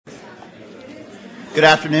Good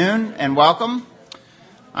afternoon and welcome.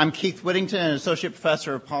 I'm Keith Whittington, an associate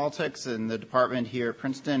professor of politics in the department here at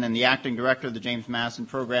Princeton and the acting director of the James Madison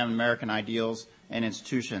Program in American Ideals and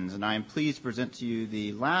Institutions. And I am pleased to present to you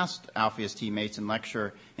the last Alpheus T. Mason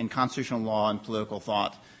lecture in constitutional law and political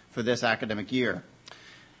thought for this academic year.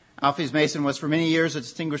 Alpheus Mason was for many years a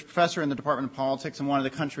distinguished professor in the Department of Politics and one of the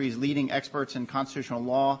country's leading experts in constitutional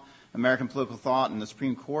law, American political thought, and the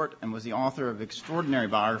Supreme Court, and was the author of extraordinary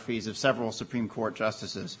biographies of several Supreme Court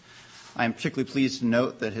justices. I am particularly pleased to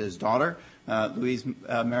note that his daughter, Louise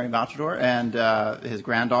Mary Bouchador, and his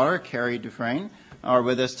granddaughter, Carrie Dufresne, are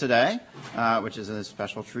with us today, which is a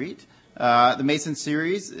special treat. The Mason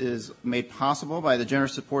series is made possible by the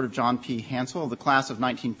generous support of John P. Hansel of the class of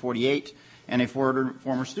 1948 and a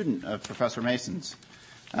former student of Professor Mason's.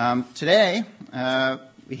 Today,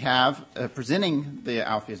 we have presenting the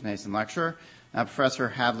Alpheus Mason lecture, Professor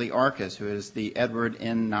Hadley Arkes, who is the Edward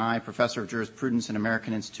N. Nye Professor of Jurisprudence in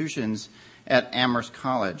American Institutions at Amherst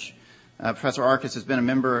College. Professor Arkes has been a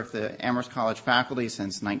member of the Amherst College faculty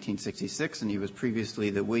since 1966, and he was previously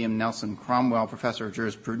the William Nelson Cromwell Professor of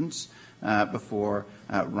Jurisprudence before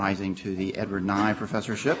rising to the Edward Nye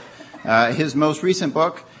Professorship. His most recent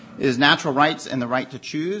book is Natural Rights and the Right to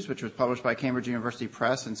Choose, which was published by Cambridge University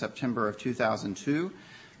Press in September of 2002.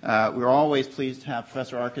 We're always pleased to have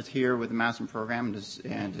Professor Arkes here with the Madison program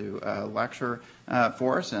and to lecture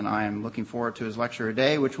for us, and I am looking forward to his lecture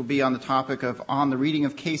today, which will be on the topic of On the Reading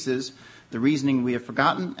of Cases, the Reasoning We Have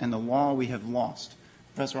Forgotten, and the Law We Have Lost.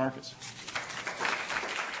 Professor Arkes.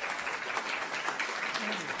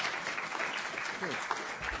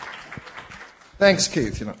 Thanks,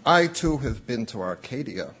 Keith. I, too, have been to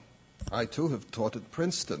Arcadia. I, too, have taught at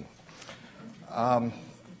Princeton. I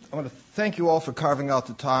want to thank you all for carving out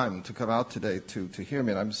the time to come out today to hear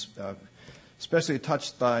me. And I'm especially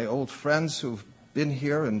touched by old friends who've been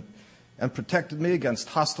here and protected me against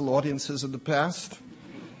hostile audiences in the past.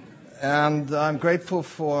 And I'm grateful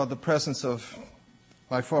for the presence of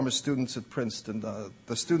my former students at Princeton.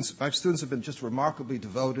 My students have been just remarkably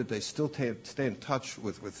devoted. They still stay in touch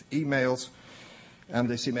with emails, and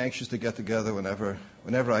they seem anxious to get together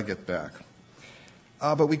whenever I get back.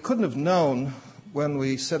 But we couldn't have known when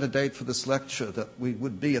we set a date for this lecture that we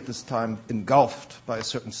would be at this time engulfed by a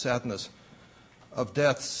certain sadness of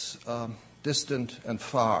deaths distant and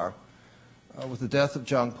far, with the death of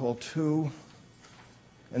John Paul II,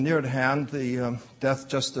 and near at hand the death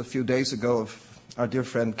just a few days ago of our dear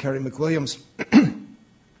friend Carrie McWilliams,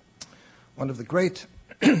 one of the great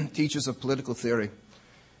teachers of political theory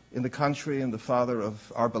in the country and the father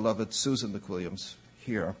of our beloved Susan McWilliams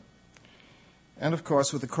here. And, of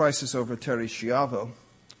course, with the crisis over Terry Schiavo,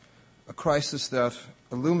 a crisis that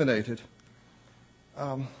illuminated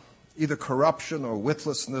either corruption or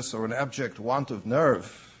witlessness or an abject want of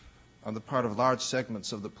nerve on the part of large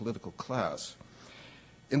segments of the political class.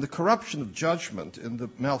 In the corruption of judgment, in the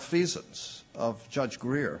malfeasance of Judge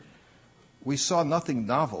Greer, we saw nothing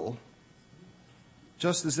novel,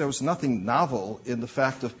 just as there was nothing novel in the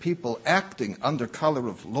fact of people acting under color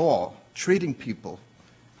of law, treating people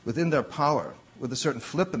within their power with a certain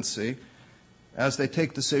flippancy as they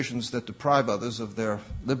take decisions that deprive others of their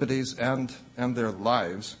liberties and their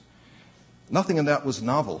lives. Nothing in that was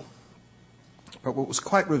novel. But what was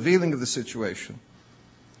quite revealing of the situation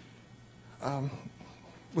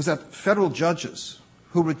was that federal judges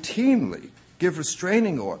who routinely give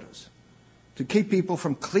restraining orders to keep people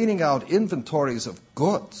from cleaning out inventories of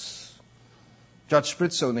goods. Judge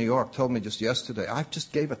Spritzo in New York told me just yesterday, I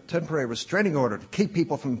just gave a temporary restraining order to keep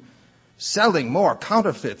people from selling more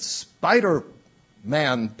counterfeit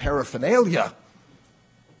Spider-Man paraphernalia.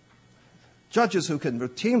 Judges who can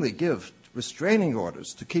routinely give restraining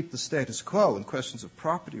orders to keep the status quo in questions of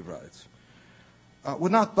property rights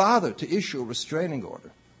would not bother to issue a restraining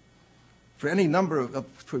order for any number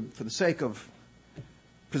for the sake of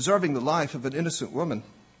preserving the life of an innocent woman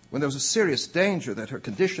when there was a serious danger that her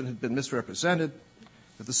condition had been misrepresented,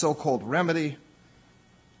 that the so-called remedy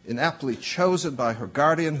inaptly chosen by her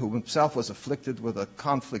guardian, who himself was afflicted with a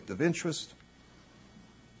conflict of interest.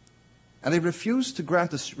 And they refused to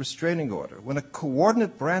grant a restraining order when a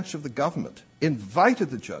coordinate branch of the government invited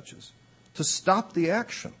the judges to stop the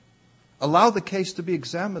action, allow the case to be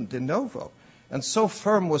examined de novo. And so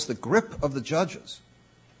firm was the grip of the judges,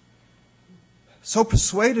 so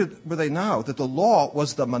persuaded were they now that the law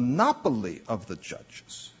was the monopoly of the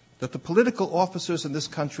judges, that the political officers in this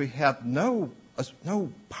country had no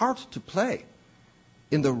part to play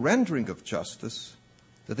in the rendering of justice,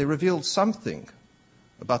 that they revealed something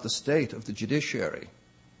about the state of the judiciary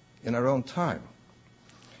in our own time.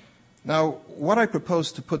 Now, what I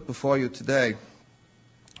propose to put before you today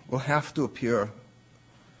will have to appear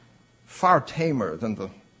far tamer than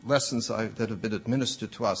the lessons that have been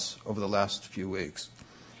administered to us over the last few weeks.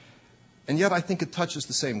 And yet I think it touches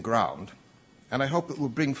the same ground, and I hope it will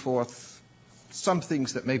bring forth some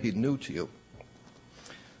things that may be new to you.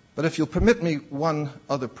 But if you'll permit me one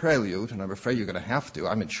other prelude, and I'm afraid you're going to have to,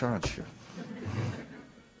 I'm in charge here.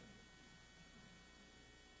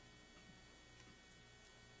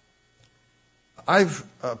 I've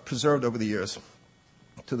preserved over the years,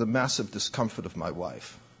 to the massive discomfort of my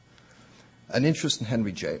wife, an interest in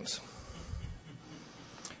Henry James.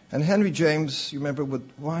 And Henry James, you remember,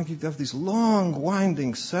 he'd have these long,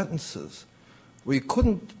 winding sentences where you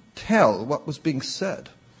couldn't tell what was being said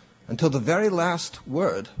until the very last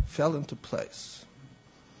word fell into place.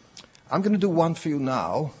 I'm going to do one for you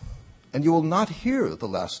now, and you will not hear the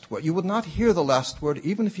last word. You would not hear the last word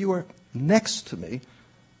even if you were next to me,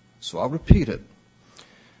 so I'll repeat it.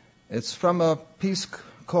 It's from a piece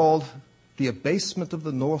called The Abasement of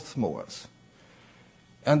the Northmores.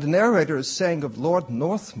 And the narrator is saying of Lord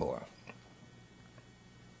Northmore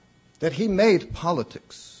that he made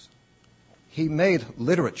politics, he made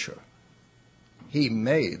literature, he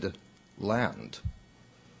made land.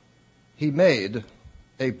 He made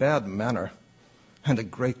a bad manner and a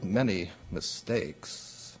great many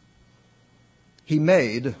mistakes. He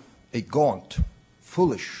made a gaunt,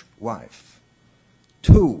 foolish wife,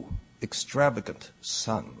 2 extravagant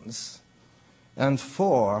sons, and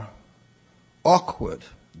 4 awkward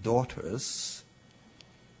daughters.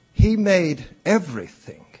 He made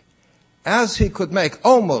everything, as he could make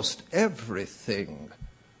almost everything,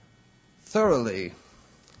 thoroughly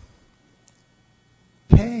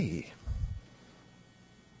pay.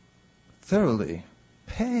 Thoroughly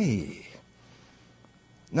pay.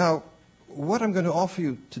 Now, what I'm going to offer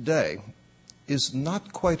you today is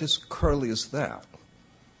not quite as curly as that,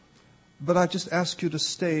 but I just ask you to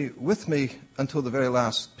stay with me until the very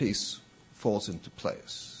last piece falls into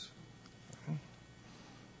place.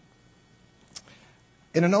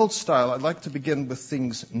 In an old style, I'd like to begin with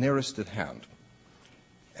things nearest at hand,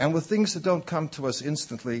 and with things that don't come to us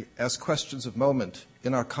instantly as questions of moment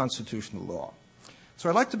in our constitutional law. So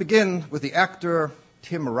I'd like to begin with the actor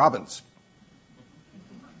Tim Robbins,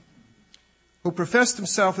 who professed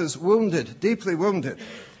himself as wounded, deeply wounded,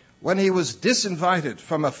 when he was disinvited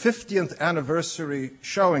from a 50th anniversary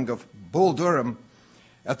showing of Bull Durham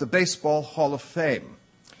at the Baseball Hall of Fame,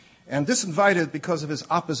 and disinvited because of his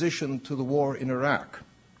opposition to the war in Iraq.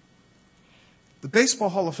 The Baseball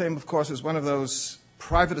Hall of Fame, of course, is one of those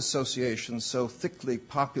private associations so thickly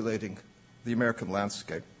populating the American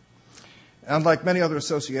landscape. And like many other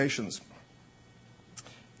associations,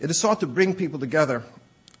 it is sought to bring people together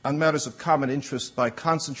on matters of common interest by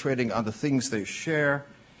concentrating on the things they share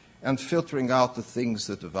and filtering out the things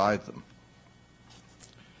that divide them.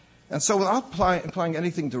 And so without implying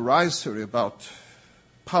anything derisory about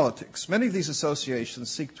politics, many of these associations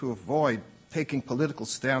seek to avoid taking political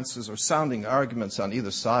stances or sounding arguments on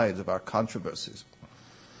either side of our controversies.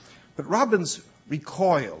 But Robbins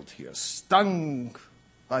recoiled here, stung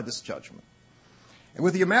by this judgment. And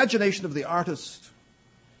with the imagination of the artist,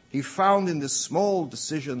 he found in this small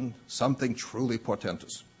decision something truly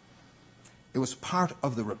portentous. It was part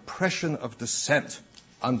of the repression of dissent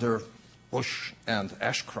under Bush and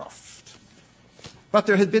Ashcroft. But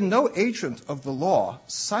there had been no agent of the law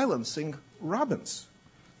silencing Robbins,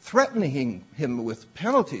 threatening him with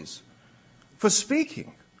penalties for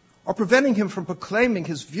speaking, or preventing him from proclaiming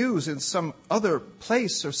his views in some other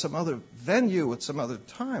place or some other venue at some other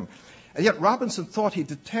time. And yet Robinson thought he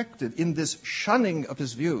detected in this shunning of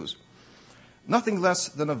his views nothing less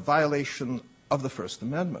than a violation of the First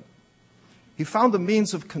Amendment. He found a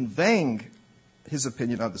means of conveying his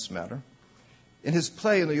opinion on this matter in his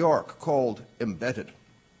play in New York called Embedded,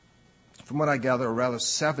 from what I gather, a rather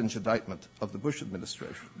savage indictment of the Bush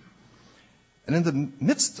administration. And in the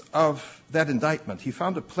midst of that indictment, he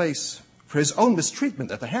found a place for his own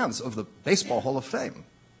mistreatment at the hands of the Baseball Hall of Fame.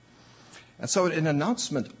 And so in an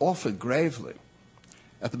announcement offered gravely,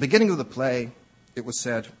 at the beginning of the play, it was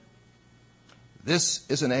said, "This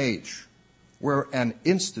is an age where an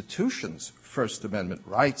institution's First Amendment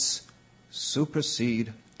rights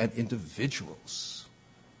supersede an individual's."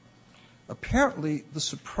 Apparently, the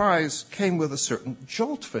surprise came with a certain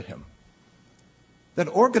jolt for him, that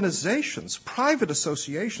organizations, private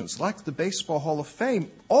associations like the Baseball Hall of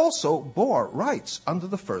Fame, also bore rights under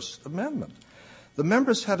the First Amendment. The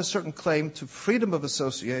members had a certain claim to freedom of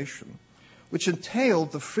association, which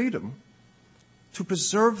entailed the freedom to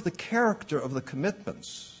preserve the character of the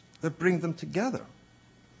commitments that bring them together.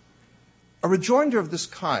 A rejoinder of this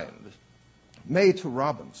kind, made to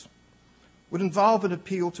Robbins, would involve an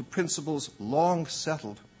appeal to principles long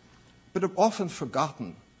settled but are often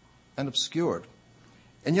forgotten and obscured,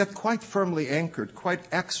 and yet quite firmly anchored, quite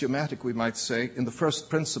axiomatic, we might say, in the first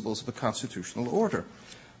principles of the constitutional order.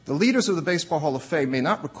 The leaders of the Baseball Hall of Fame may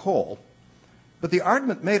not recall, but the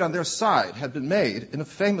argument made on their side had been made in a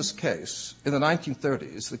famous case in the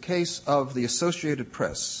 1930s, the case of the Associated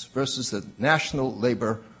Press versus the National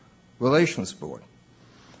Labor Relations Board.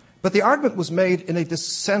 But the argument was made in a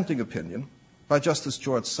dissenting opinion by Justice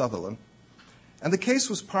George Sutherland, and the case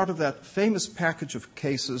was part of that famous package of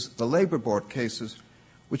cases, the Labor Board cases,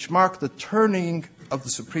 which marked the turning of the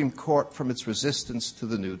Supreme Court from its resistance to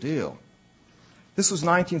the New Deal. This was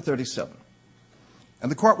 1937,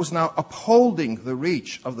 and the Court was now upholding the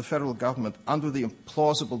reach of the federal government under the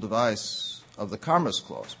implausible device of the Commerce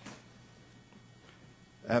Clause.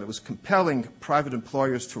 And it was compelling private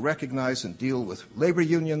employers to recognize and deal with labor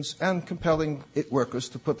unions and compelling workers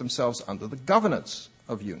to put themselves under the governance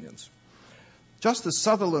of unions. Justice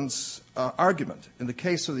Sutherland's argument in the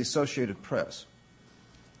case of the Associated Press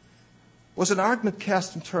was an argument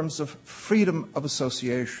cast in terms of freedom of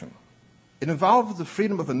association. It involved the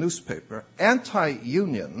freedom of a newspaper,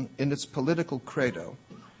 anti-union in its political credo,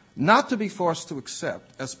 not to be forced to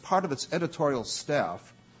accept as part of its editorial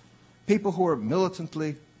staff people who are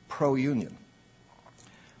militantly pro-union.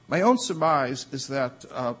 My own surmise is that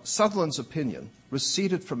Sutherland's opinion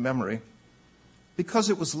receded from memory because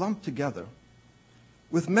it was lumped together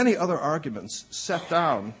with many other arguments set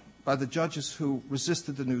down by the judges who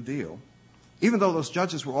resisted the New Deal, even though those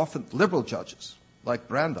judges were often liberal judges, like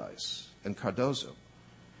Brandeis and Cardozo.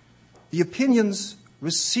 The opinions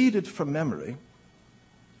receded from memory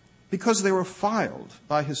because they were filed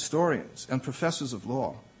by historians and professors of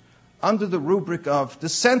law under the rubric of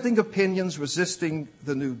dissenting opinions resisting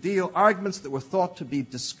the New Deal, arguments that were thought to be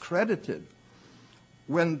discredited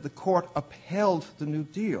when the Court upheld the New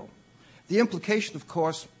Deal. The implication, of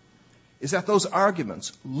course, is that those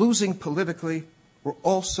arguments, losing politically, were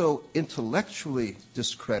also intellectually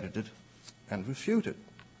discredited and refuted.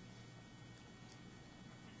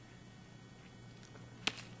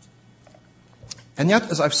 And yet,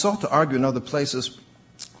 as I've sought to argue in other places,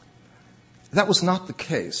 that was not the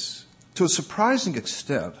case. To a surprising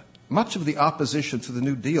extent, much of the opposition to the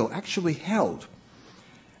New Deal actually held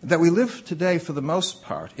that we live today, for the most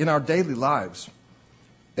part, in our daily lives,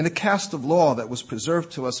 in a cast of law that was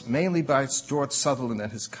preserved to us mainly by George Sutherland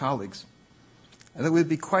and his colleagues, and that we'd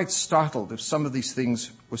be quite startled if some of these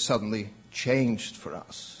things were suddenly changed for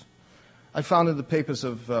us. I found in the papers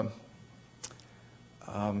of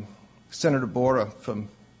Senator Bora from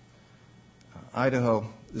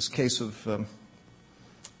Idaho this case of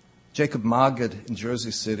Jacob Magid in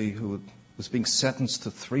Jersey City, who was being sentenced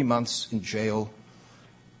to 3 months in jail,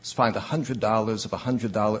 was fined $100 of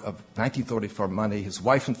 $100 of 1934 money. His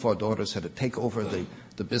wife and 4 daughters had to take over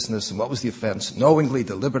the business. And what was the offense? Knowingly,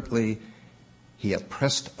 deliberately, he had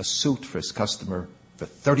pressed a suit for his customer for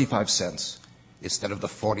 35 cents instead of the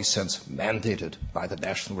 40 cents mandated by the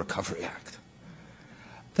National Recovery Act.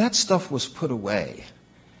 That stuff was put away.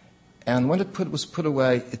 And when it was put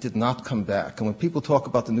away, it did not come back. And when people talk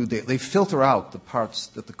about the New Deal, they filter out the parts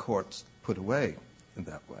that the courts put away in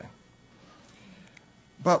that way.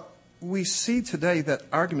 But we see today that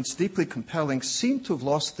arguments deeply compelling seem to have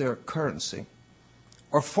lost their currency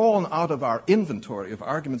or fallen out of our inventory of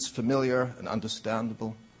arguments familiar and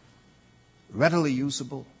understandable, readily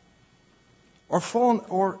usable,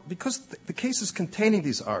 or because the cases containing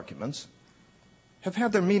these arguments have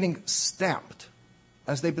had their meaning stamped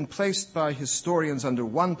as they've been placed by historians under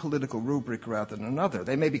one political rubric rather than another.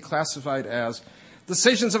 They may be classified as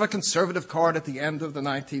decisions of a conservative court at the end of the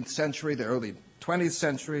 19th century, the early 20th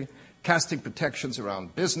century, casting protections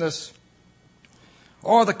around business,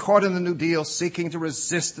 or the court in the New Deal seeking to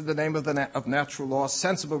resist in the name of natural law,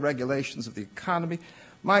 sensible regulations of the economy.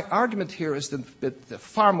 My argument here is that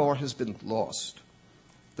far more has been lost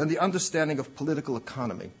than the understanding of political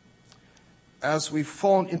economy as we've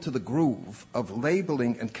fallen into the groove of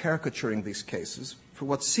labeling and caricaturing these cases. For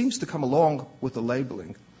what seems to come along with the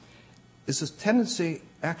labeling is a tendency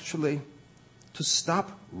actually to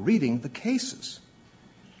stop reading the cases.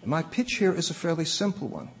 My pitch here is a fairly simple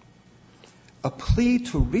one. A plea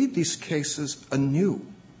to read these cases anew,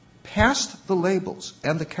 past the labels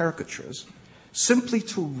and the caricatures, simply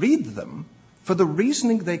to read them for the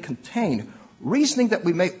reasoning they contain, reasoning that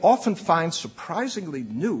we may often find surprisingly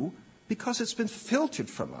new because it's been filtered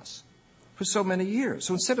from us for so many years.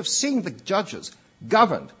 So instead of seeing the judges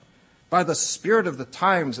governed by the spirit of the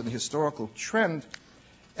times and the historical trend,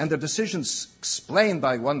 and their decisions explained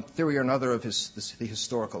by one theory or another of the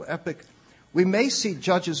historical epic, we may see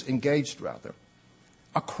judges engaged, rather,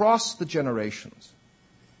 across the generations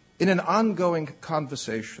in an ongoing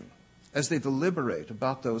conversation as they deliberate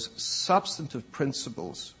about those substantive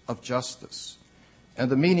principles of justice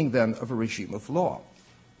and the meaning then of a regime of law.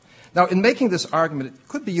 Now, in making this argument, it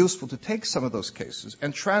could be useful to take some of those cases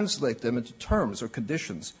and translate them into terms or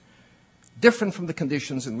conditions different from the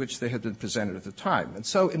conditions in which they had been presented at the time. And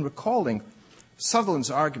so in recalling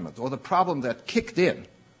Sutherland's argument, or the problem that kicked in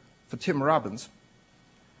for Tim Robbins,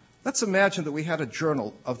 let's imagine that we had a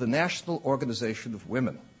journal of the National Organization of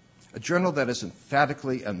Women, a journal that is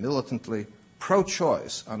emphatically and militantly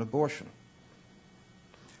pro-choice on abortion.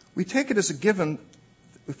 We take it as a given,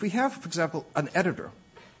 if we have, for example, an editor,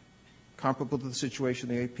 comparable to the situation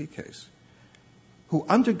in the AP case, who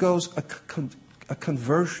undergoes a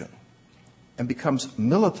conversion and becomes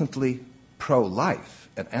militantly pro-life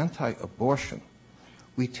and anti-abortion,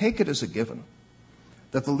 we take it as a given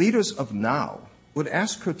that the leaders of now would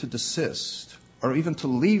ask her to desist or even to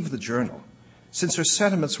leave the journal, since her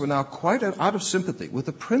sentiments were now quite out of sympathy with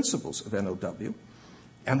the principles of NOW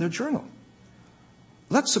and their journal.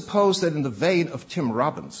 Let's suppose that in the vein of Tim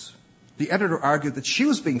Robbins, the editor argued that she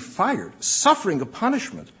was being fired, suffering a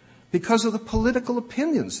punishment because of the political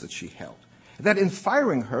opinions that she held, that in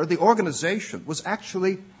firing her, the organization was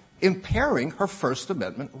actually impairing her First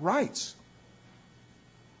Amendment rights.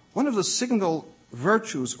 One of the signal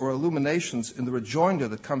virtues or illuminations in the rejoinder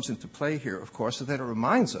that comes into play here, of course, is that it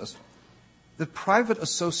reminds us that private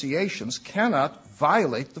associations cannot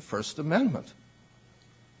violate the First Amendment.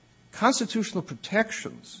 Constitutional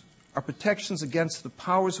protections are protections against the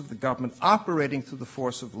powers of the government operating through the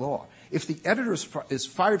force of law. If the editor is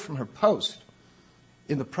fired from her post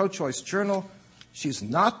in the pro-choice journal, she's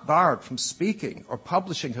not barred from speaking or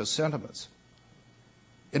publishing her sentiments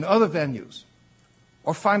in other venues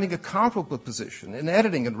or finding a comparable position in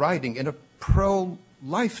editing and writing in a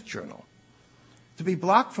pro-life journal. To be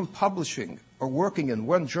blocked from publishing or working in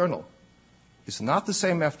one journal is not the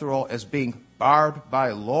same, after all, as being barred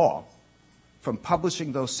by law from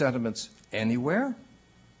publishing those sentiments anywhere,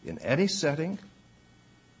 in any setting,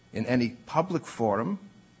 in any public forum.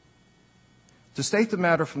 To state the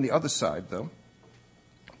matter from the other side, though,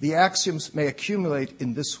 the axioms may accumulate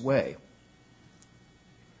in this way.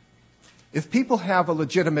 If people have a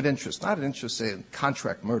legitimate interest, not an interest, say, in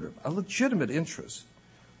contract murder, a legitimate interest,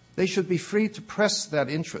 they should be free to press that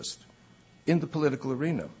interest in the political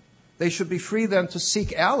arena. They should be free then to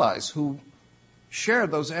seek allies who share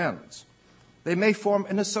those ends. They may form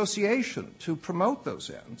an association to promote those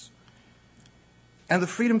ends. And the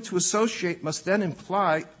freedom to associate must then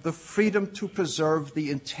imply the freedom to preserve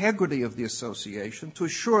the integrity of the association, to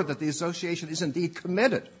assure that the association is indeed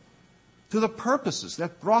committed to the purposes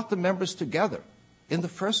that brought the members together in the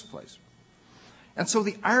first place. And so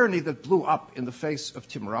the irony that blew up in the face of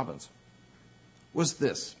Tim Robbins was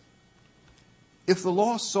this. If the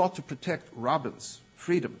law sought to protect Robbins'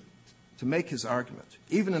 freedom to make his argument,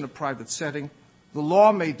 even in a private setting, the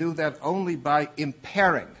law may do that only by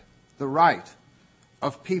impairing the right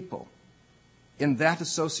of people in that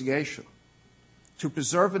association to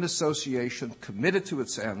preserve an association committed to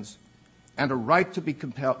its ends and a right to be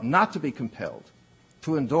compelled, not to be compelled,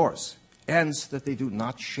 to endorse ends that they do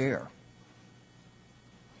not share.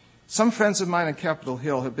 Some friends of mine on Capitol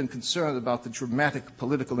Hill have been concerned about the dramatic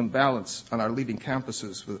political imbalance on our leading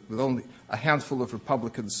campuses with only a handful of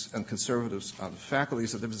Republicans and conservatives on the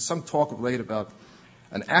faculties. There was some talk of late about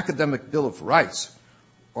an academic Bill of Rights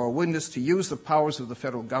or a willingness to use the powers of the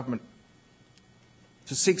federal government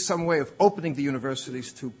to seek some way of opening the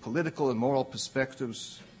universities to political and moral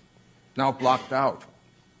perspectives now blocked out.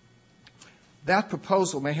 That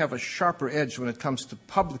proposal may have a sharper edge when it comes to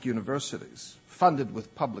public universities funded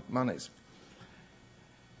with public monies.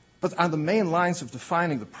 But on the main lines of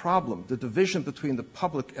defining the problem, the division between the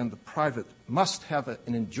public and the private must have an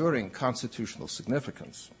enduring constitutional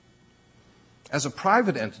significance. As a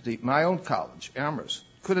private entity, my own college, Amherst,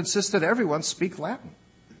 could insist that everyone speak Latin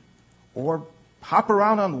or hop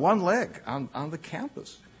around on one leg on the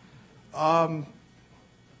campus.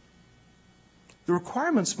 The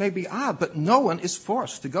requirements may be odd, but no one is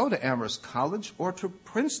forced to go to Amherst College or to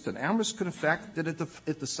Princeton. Amherst could, in fact, that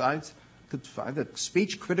it decides, could find that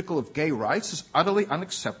speech critical of gay rights is utterly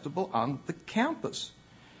unacceptable on the campus.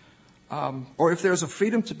 Or if there's a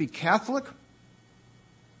freedom to be Catholic,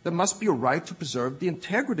 there must be a right to preserve the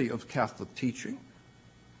integrity of Catholic teaching.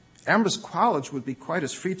 Amherst College would be quite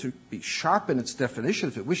as free to be sharp in its definition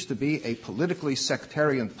if it wished to be a politically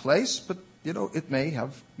sectarian place, but, it may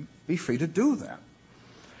be free to do that.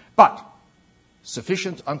 But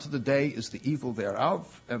sufficient unto the day is the evil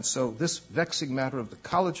thereof, and so this vexing matter of the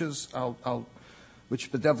colleges,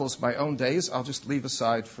 which bedevils my own days, I'll just leave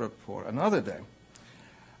aside for another day.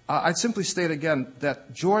 I'd simply state again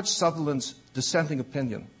that George Sutherland's dissenting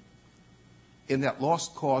opinion in that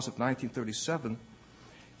Lost Cause of 1937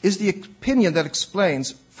 is the opinion that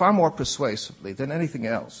explains far more persuasively than anything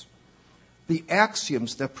else the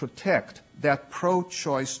axioms that protect that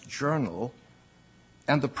pro-choice journal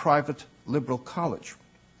and the private liberal college.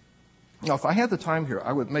 Now, if I had the time here,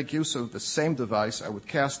 I would make use of the same device. I would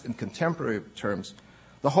cast in contemporary terms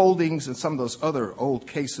the holdings in some of those other old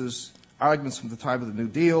cases, arguments from the time of the New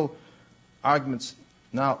Deal, arguments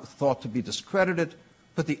now thought to be discredited,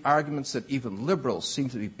 but the arguments that even liberals seem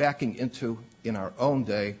to be backing into in our own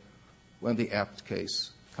day when the apt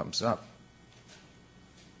case comes up.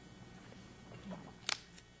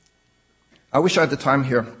 I wish I had the time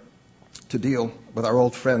here to deal with our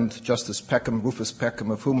old friend, Justice Peckham, Rufus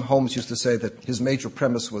Peckham, of whom Holmes used to say that his major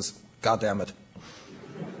premise was, God damn it.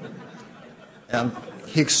 And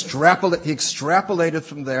he extrapolated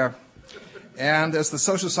from there. And as the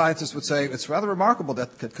social scientists would say, it's rather remarkable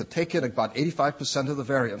that could take in about 85% of the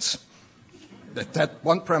variance. That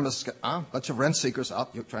one premise, a bunch of rent seekers out,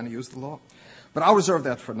 you're trying to use the law. But I'll reserve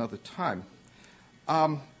that for another time.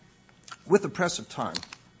 With the press of time,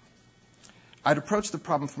 I'd approach the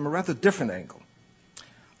problem from a rather different angle.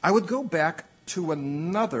 I would go back to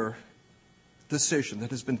another decision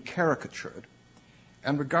that has been caricatured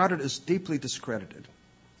and regarded as deeply discredited.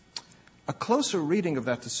 A closer reading of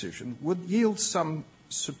that decision would yield some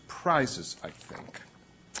surprises, I think.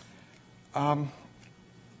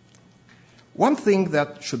 One thing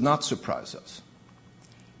that should not surprise us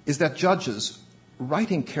is that judges,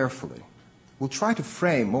 writing carefully, will try to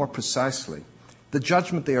frame more precisely the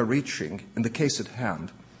judgment they are reaching in the case at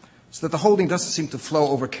hand, so that the holding doesn't seem to flow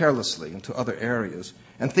over carelessly into other areas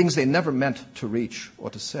and things they never meant to reach or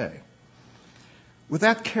to say. With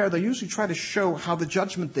that care, they usually try to show how the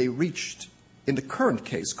judgment they reached in the current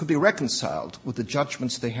case could be reconciled with the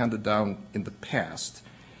judgments they handed down in the past.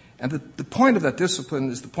 And the point of that discipline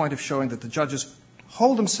is the point of showing that the judges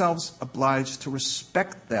hold themselves obliged to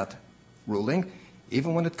respect that ruling,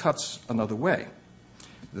 even when it cuts another way.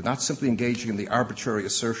 They're not simply engaging in the arbitrary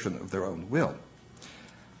assertion of their own will.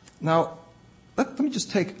 Now, let me just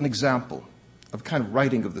take an example of kind of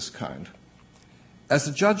writing of this kind. As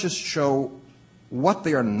the judges show what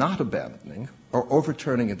they are not abandoning or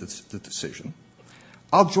overturning in the decision,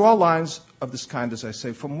 I'll draw lines of this kind, as I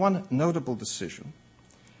say, from one notable decision.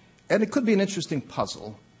 And it could be an interesting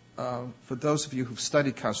puzzle for those of you who've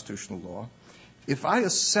studied constitutional law. If I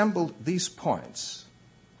assembled these points,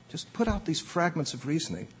 just put out these fragments of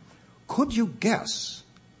reasoning, could you guess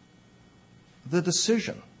the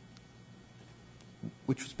decision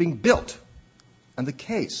which was being built and the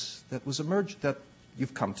case that was emerged that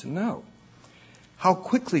you've come to know? How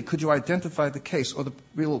quickly could you identify the case? Or the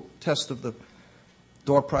real test of the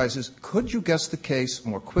door prize is, could you guess the case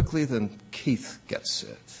more quickly than Keith gets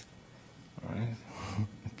it? All right?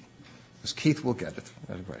 Because Keith will get it.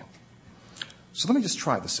 Anyway. So let me just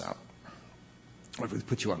try this out. I really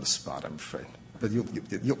put you on the spot, I'm afraid. But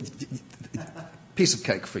piece of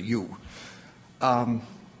cake for you.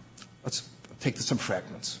 Let's take some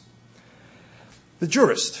fragments. The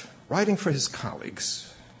jurist, writing for his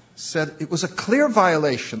colleagues, said it was a clear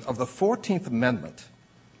violation of the 14th Amendment,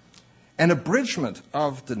 an abridgment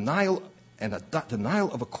of denial and a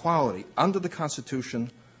denial of equality under the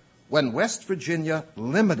Constitution when West Virginia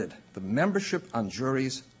limited the membership on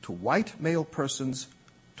juries to white male persons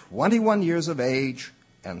 21 years of age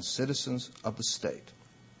and citizens of the state.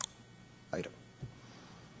 Item.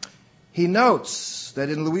 He notes that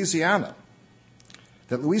in Louisiana,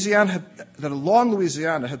 that a law in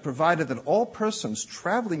Louisiana had provided that all persons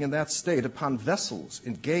traveling in that state upon vessels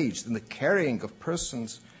engaged in the carrying of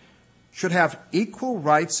persons should have equal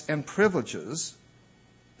rights and privileges.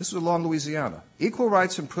 This is a law in Louisiana. Equal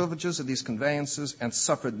rights and privileges of these conveyances and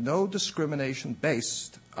suffered no discrimination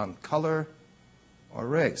based on color or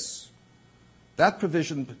race. That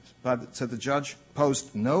provision, said the judge,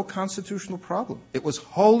 posed no constitutional problem. It was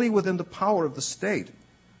wholly within the power of the state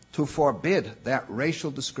to forbid that racial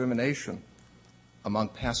discrimination among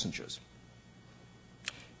passengers.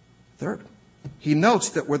 Third, he notes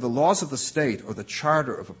that where the laws of the state or the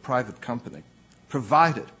charter of a private company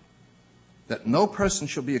provided that no person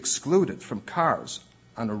shall be excluded from cars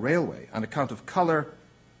on a railway on account of color,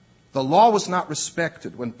 the law was not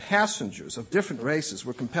respected when passengers of different races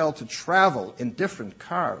were compelled to travel in different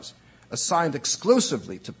cars assigned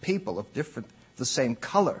exclusively to people of the same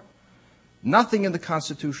color. Nothing in the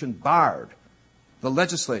Constitution barred the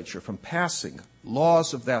legislature from passing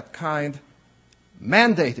laws of that kind,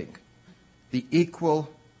 mandating the equal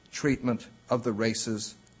treatment of the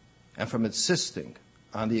races and from insisting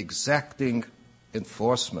on the exacting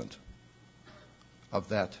enforcement of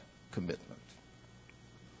that commitment.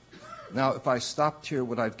 Now, if I stopped here,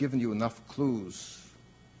 would I have given you enough clues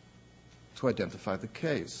to identify the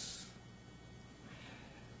case?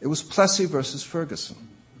 It was Plessy versus Ferguson.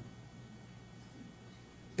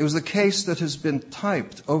 It was the case that has been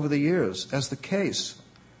typed over the years as the case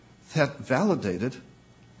that validated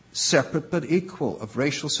separate but equal of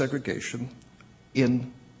racial segregation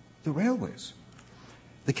in the railways.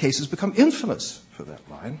 The case has become infamous for that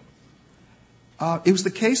line. It was the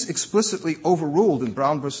case explicitly overruled in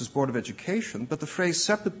Brown versus Board of Education, but the phrase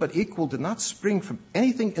separate but equal did not spring from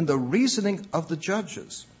anything in the reasoning of the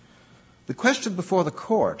judges. The question before the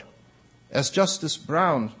court, as Justice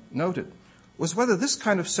Brown noted, was whether this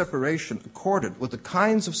kind of separation accorded with the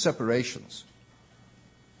kinds of separations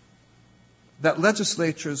that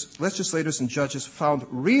legislators and judges found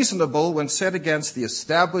reasonable when set against the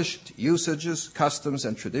established usages, customs,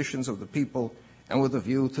 and traditions of the people, and with a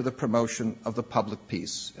view to the promotion of the public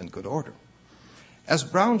peace and good order. As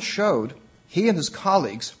Brown showed, he and his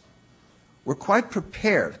colleagues were quite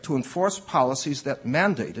prepared to enforce policies that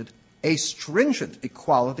mandated a stringent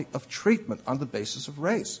equality of treatment on the basis of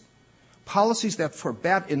race, policies that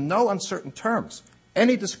forbade in no uncertain terms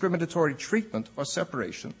any discriminatory treatment or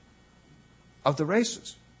separation of the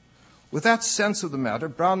races. With that sense of the matter,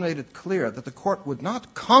 Brown made it clear that the court would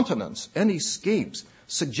not countenance any schemes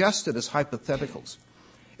suggested as hypotheticals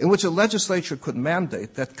in which a legislature could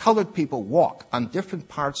mandate that colored people walk on different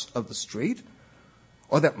parts of the street,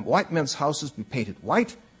 or that white men's houses be painted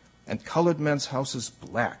white and colored men's houses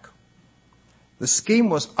black. The scheme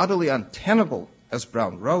was utterly untenable, as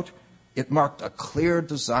Brown wrote. It marked a clear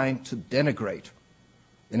design to denigrate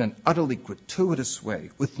in an utterly gratuitous way,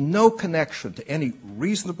 with no connection to any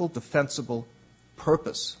reasonable, defensible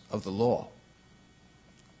purpose of the law.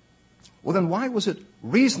 Well, then why was it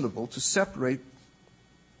reasonable to separate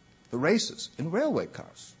the races in railway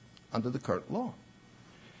cars under the current law?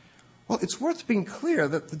 Well, it's worth being clear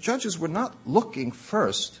that the judges were not looking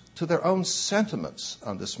first to their own sentiments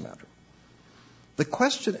on this matter. The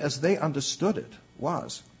question, as they understood it,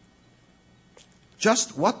 was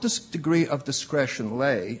just what degree of discretion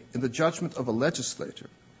lay in the judgment of a legislator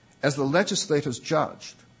as the legislators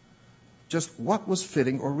judged just what was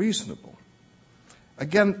fitting or reasonable.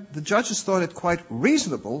 Again, the judges thought it quite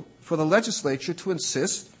reasonable for the legislature to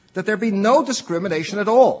insist that there be no discrimination at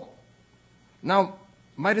all. Now,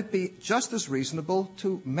 might it be just as reasonable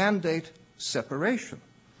to mandate separation?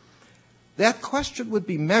 That question would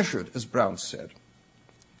be measured, as Brown said,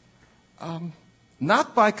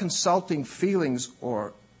 not by consulting feelings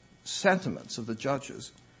or sentiments of the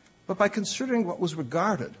judges, but by considering what was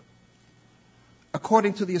regarded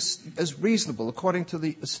as reasonable, according to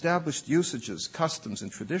the established usages, customs,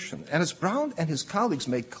 and tradition. And as Brown and his colleagues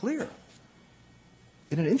made clear,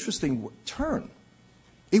 in an interesting turn,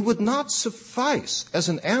 it would not suffice as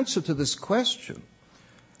an answer to this question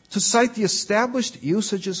to cite the established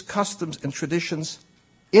usages, customs, and traditions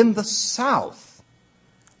in the South,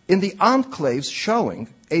 in the enclaves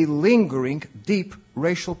showing a lingering, deep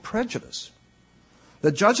racial prejudice.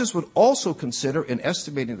 The judges would also consider, in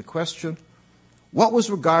estimating the question, what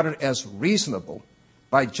was regarded as reasonable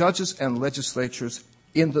by judges and legislatures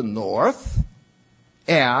in the North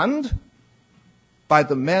and by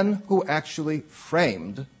the men who actually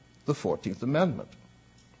framed the 14th Amendment.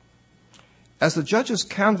 As the judges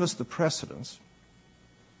canvassed the precedents,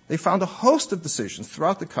 they found a host of decisions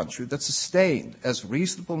throughout the country that sustained as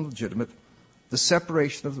reasonable and legitimate the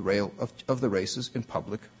separation of the races in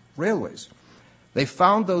public railways. They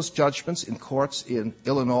found those judgments in courts in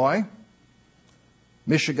Illinois,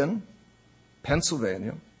 Michigan,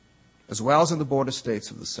 Pennsylvania, as well as in the border states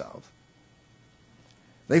of the South.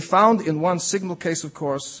 They found in one signal case, of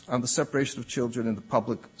course, on the separation of children in the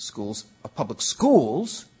public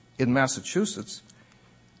schools in Massachusetts,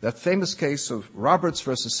 that famous case of Roberts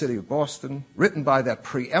versus City of Boston, written by that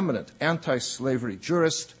preeminent anti-slavery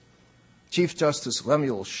jurist, Chief Justice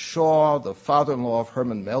Lemuel Shaw, the father-in-law of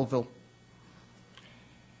Herman Melville.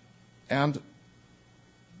 And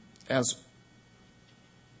as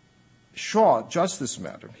Shaw judged this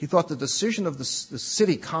matter, he thought the decision of the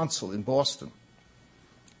city council in Boston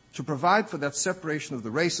to provide for that separation of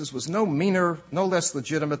the races was no less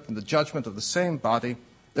legitimate than the judgment of the same body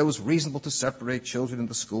that was reasonable to separate children in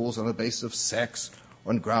the schools on the basis of sex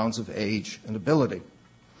or on grounds of age and ability.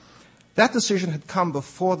 That decision had come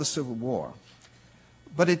before the Civil War,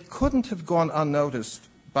 but it couldn't have gone unnoticed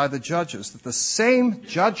by the judges that the same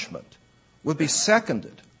judgment would be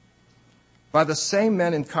seconded by the same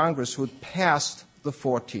men in Congress who had passed the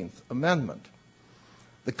 14th Amendment.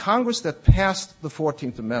 The Congress that passed the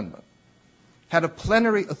 14th Amendment had a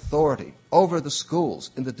plenary authority over the schools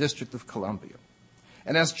in the District of Columbia.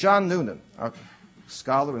 And as John Noonan, our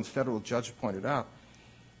scholar and federal judge, pointed out,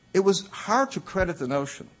 it was hard to credit the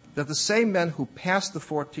notion that the same men who passed the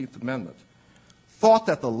 14th Amendment thought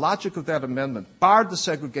that the logic of that amendment barred the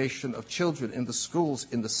segregation of children in the schools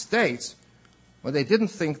in the states when they didn't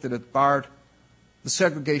think that it barred the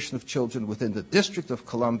segregation of children within the District of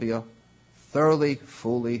Columbia thoroughly,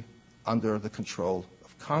 fully under the control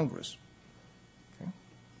of Congress. Okay?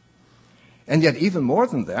 And yet, even more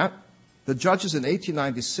than that, the judges in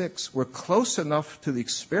 1896 were close enough to the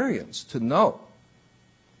experience to know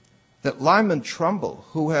that Lyman Trumbull,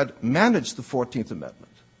 who had managed the 14th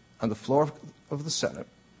Amendment on the floor of the Senate,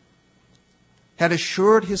 had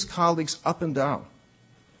assured his colleagues up and down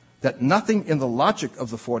that nothing in the logic of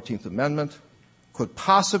the 14th Amendment could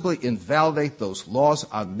possibly invalidate those laws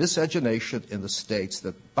on miscegenation in the states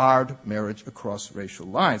that barred marriage across racial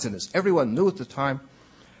lines. And as everyone knew at the time,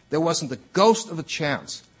 there wasn't the ghost of a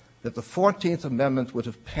chance that the 14th Amendment would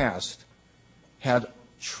have passed had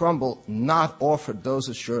Trumbull not offered those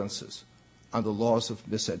assurances on the laws of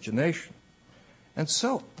miscegenation. And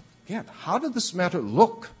so, again, how did this matter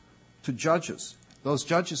look to judges, those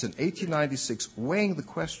judges in 1896 weighing the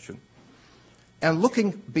question and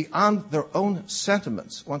looking beyond their own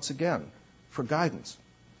sentiments, once again, for guidance?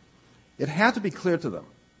 It had to be clear to them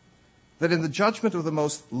that in the judgment of the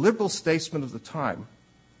most liberal statesmen of the time,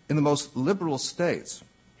 in the most liberal states,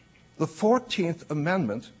 the 14th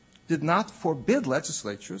Amendment did not forbid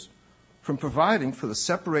legislatures from providing for the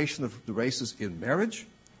separation of the races in marriage,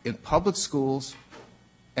 in public schools,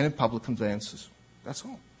 and in public conveyances. That's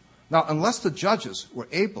all. Now, unless the judges were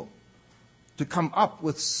able to come up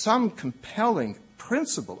with some compelling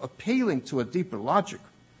principle appealing to a deeper logic,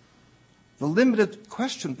 the limited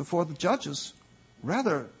question before the judges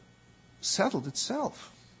rather settled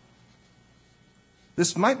itself.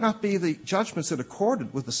 This might not be the judgments that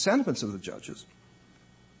accorded with the sentiments of the judges,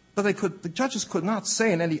 but the judges could not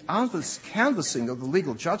say in any obvious canvassing of the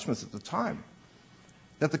legal judgments at the time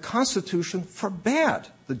that the Constitution forbade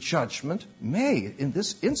the judgment made in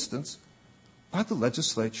this instance by the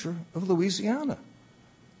legislature of Louisiana.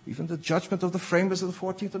 Even the judgment of the framers of the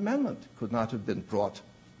 14th Amendment could not have been brought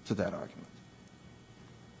to that argument.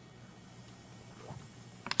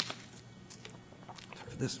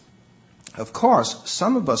 Of course,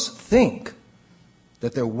 some of us think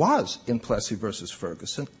that there was in Plessy versus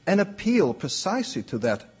Ferguson an appeal precisely to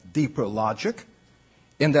that deeper logic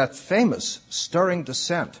in that famous stirring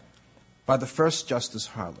dissent by the first Justice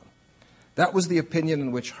Harlan. That was the opinion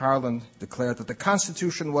in which Harlan declared that the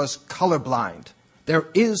Constitution was colorblind. There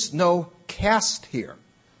is no caste here.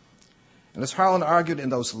 And as Harlan argued in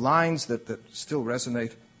those lines that still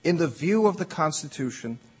resonate, in the view of the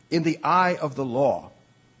Constitution, in the eye of the law,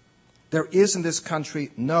 there is in this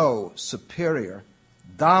country no superior,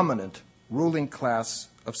 dominant ruling class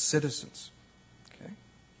of citizens. Okay?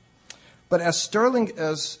 But as stirring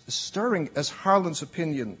as Harlan's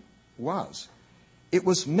opinion was, it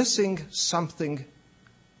was missing something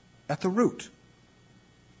at the root.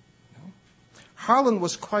 Harlan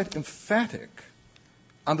was quite emphatic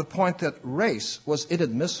on the point that race was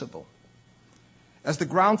inadmissible as the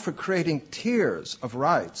ground for creating tiers of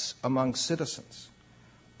rights among citizens.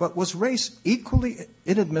 But was race equally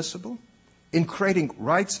inadmissible in creating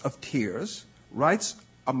rights of tiers,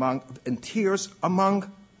 tiers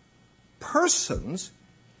among persons,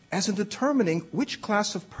 as in determining which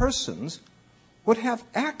class of persons would have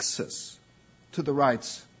access to the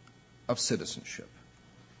rights of citizenship?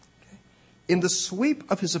 Okay. In the sweep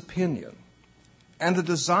of his opinion and the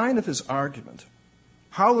design of his argument,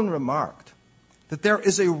 Harlan remarked that there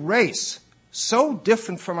is a race so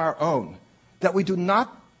different from our own that we do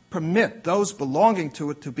not permit those belonging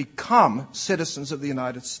to it to become citizens of the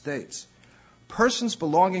United States. Persons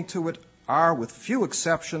belonging to it are, with few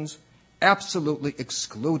exceptions, absolutely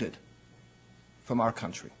excluded from our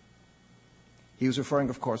country. He was referring,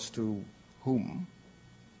 of course, to whom?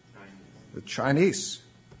 The Chinese.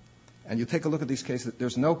 And you take a look at these cases,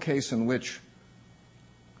 there's no case in which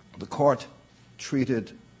the court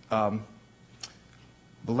treated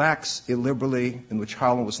blacks illiberally, in which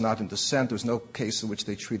Harlan was not in dissent. There's no case in which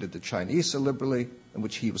they treated the Chinese illiberally, in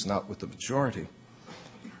which he was not with the majority.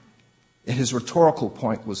 And his rhetorical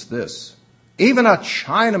point was this: even a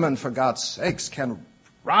Chinaman, for God's sakes, can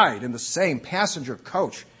ride in the same passenger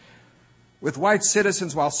coach with white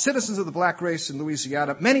citizens, while citizens of the black race in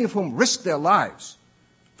Louisiana, many of whom risked their lives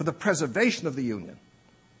for the preservation of the Union,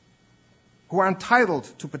 who are entitled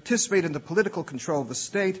to participate in the political control of the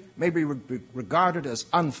state, may be regarded as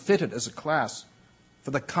unfitted as a class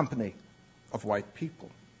for the company of white people.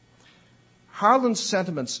 Harlan's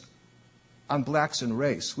sentiments on blacks and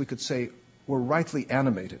race, we could say, were rightly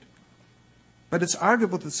animated. But it's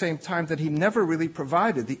arguable at the same time that he never really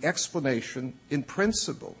provided the explanation in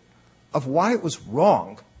principle of why it was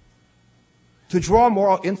wrong to draw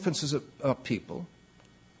moral inferences of people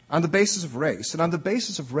on the basis of race, and on the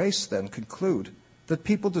basis of race then conclude that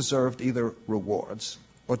people deserved either rewards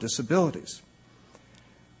or disabilities.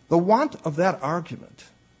 The want of that argument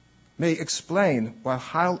may explain why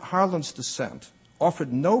Harlan's dissent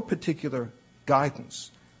offered no particular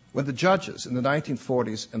guidance when the judges in the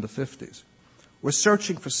 1940s and the 50s were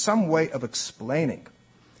searching for some way of explaining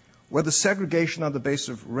whether segregation on the basis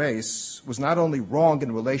of race was not only wrong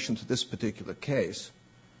in relation to this particular case,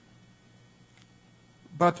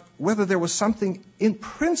 but whether there was something in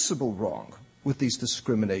principle wrong with these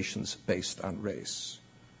discriminations based on race.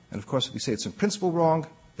 And of course, if we say it's in principle wrong,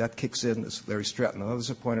 that kicks in, as Larry Stratton and others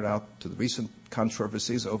have pointed out, to the recent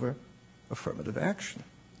controversies over affirmative action.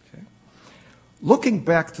 Okay? Looking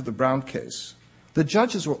back to the Brown case, the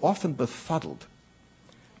judges were often befuddled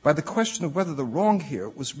by the question of whether the wrong here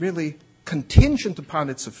was really contingent upon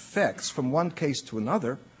its effects from one case to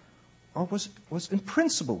another, or was in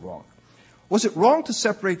principle wrong. Was it wrong to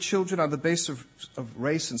separate children on the basis of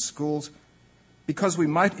race in schools because we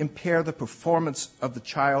might impair the performance of the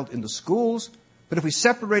child in the schools, but if we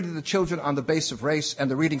separated the children on the basis of race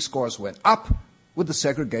and the reading scores went up, would the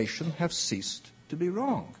segregation have ceased to be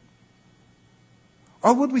wrong?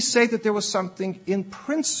 Or would we say that there was something in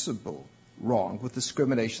principle wrong with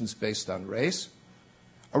discriminations based on race,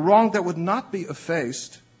 a wrong that would not be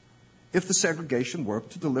effaced if the segregation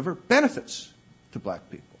worked to deliver benefits to black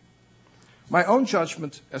people? My own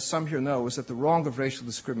judgment, as some here know, is that the wrong of racial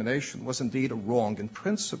discrimination was indeed a wrong in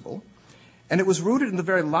principle, and it was rooted in the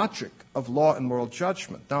very logic of law and moral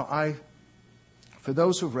judgment. Now, for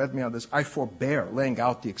those who have read me on this, I forbear laying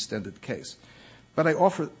out the extended case, but I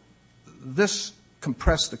offer this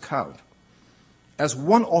compressed account as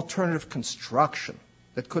one alternative construction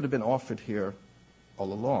that could have been offered here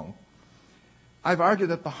all along. I've argued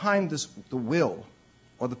that behind this, the will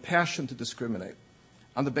or the passion to discriminate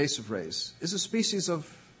on the basis of race is a species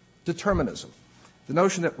of determinism, the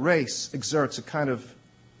notion that race exerts a kind of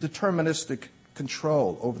deterministic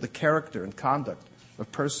control over the character and conduct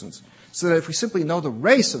of persons, so that if we simply know the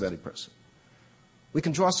race of any person, we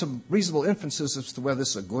can draw some reasonable inferences as to whether this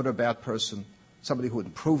is a good or bad person, somebody who would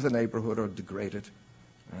improve the neighborhood or degrade it.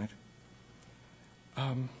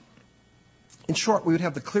 Right? In short, we would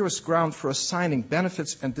have the clearest ground for assigning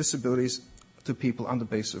benefits and disabilities to people on the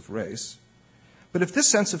basis of race. But if this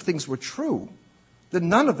sense of things were true, then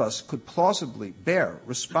none of us could plausibly bear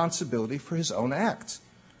responsibility for his own acts.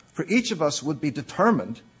 For each of us would be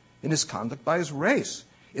determined in his conduct by his race.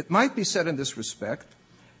 It might be said in this respect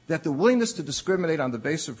that the willingness to discriminate on the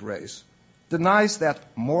basis of race denies that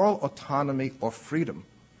moral autonomy or freedom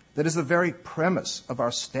that is the very premise of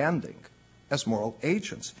our standing as moral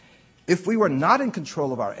agents. If we were not in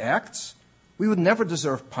control of our acts, we would never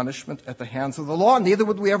deserve punishment at the hands of the law, neither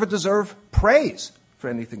would we ever deserve praise for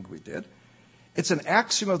anything we did. It's an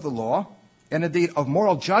axiom of the law, and indeed of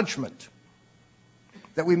moral judgment,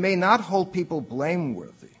 that we may not hold people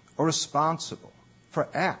blameworthy or responsible for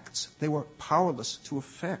acts they were powerless to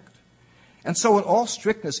effect. And so in all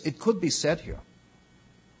strictness, it could be said here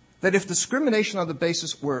that if discrimination on the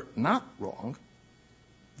basis were not wrong,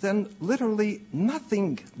 then literally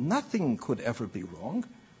nothing could ever be wrong,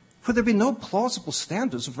 for there'd be no plausible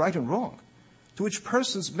standards of right and wrong to which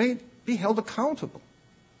persons may be held accountable.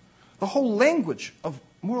 The whole language of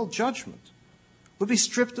moral judgment would be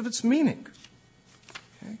stripped of its meaning.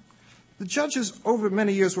 Okay? The judges over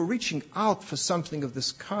many years were reaching out for something of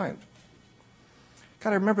this kind.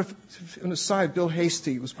 God, I remember, on the side, Bill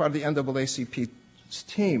Hasty was part of the NAACP's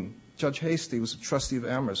team. Judge Hasty was a trustee of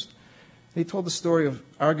Amherst. He told the story of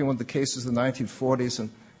arguing one of the cases in the 1940s, and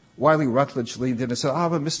Wiley Rutledge leaned in and said,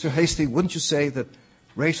 but Mr. Hasty, wouldn't you say that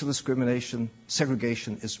racial discrimination,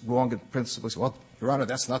 segregation is wrong in principle? He said, well, Your Honor,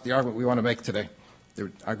 that's not the argument we want to make today. They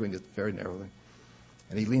were arguing it very narrowly.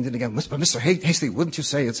 And he leaned in again, but Mr. Hasty, wouldn't you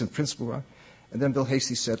say it's in principle wrong? And then Bill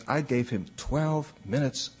Hasty said, I gave him 12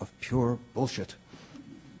 minutes of pure bullshit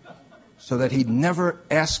so that he'd never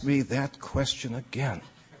ask me that question again.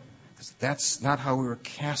 Because that's not how we were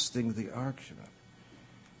casting the argument.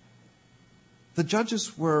 The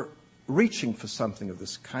judges were reaching for something of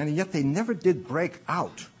this kind, and yet they never did break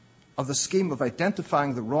out of the scheme of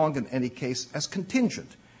identifying the wrong in any case as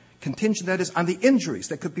contingent. Contingent, that is, on the injuries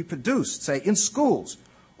that could be produced, say, in schools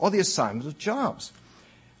or the assignment of jobs.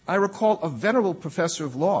 I recall a venerable professor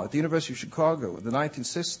of law at the University of Chicago in the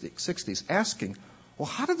 1960s asking, well,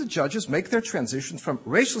 how did the judges make their transition from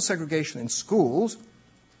racial segregation in schools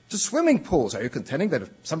to swimming pools? Are you contending that if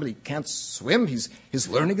somebody can't swim, his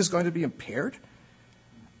learning is going to be impaired?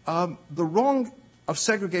 The wrong of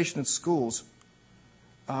segregation in schools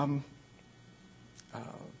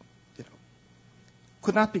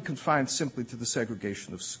could not be confined simply to the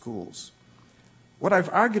segregation of schools. What I've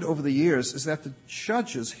argued over the years is that the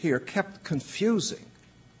judges here kept confusing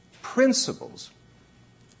principles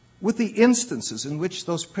with the instances in which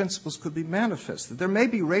those principles could be manifested. There may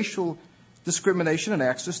be racial discrimination in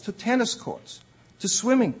access to tennis courts, to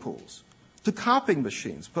swimming pools, to copying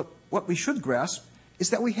machines, but what we should grasp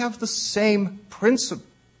is that we have the same principle,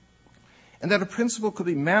 and that a principle could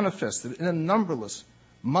be manifested in a numberless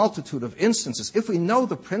multitude of instances. If we know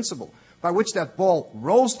the principle by which that ball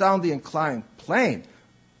rolls down the inclined plane,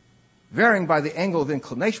 varying by the angle of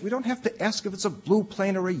inclination, we don't have to ask if it's a blue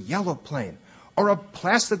plane or a yellow plane, or a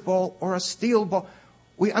plastic ball or a steel ball.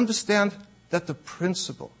 We understand that the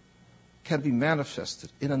principle can be manifested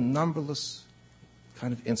in a numberless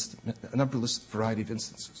variety of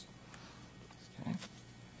instances. Okay?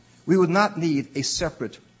 We would not need a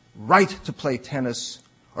separate right to play tennis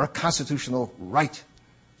or a constitutional right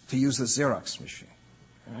to use the Xerox machine.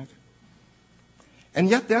 Right? And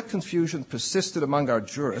yet that confusion persisted among our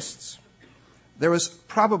jurists. There is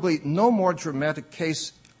probably no more dramatic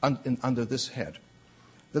case under this head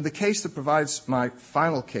than the case that provides my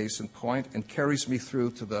final case in point and carries me through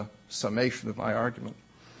to the summation of my argument.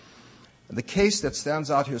 And the case that stands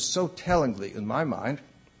out here so tellingly in my mind,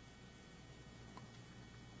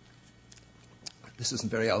 this isn't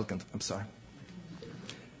very elegant, I'm sorry.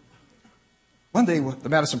 One day the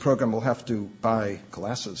Madison program will have to buy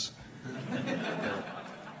glasses.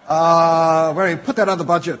 Put that on the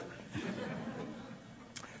budget.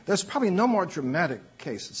 There's probably no more dramatic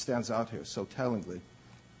case that stands out here so tellingly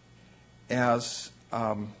as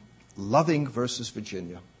Loving versus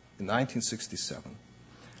Virginia in 1967,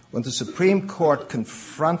 when the Supreme Court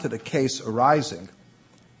confronted a case arising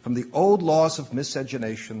from the old laws of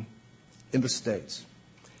miscegenation in the states.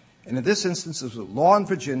 And in this instance, it was a law in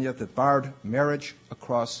Virginia that barred marriage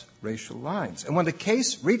across racial lines. And when the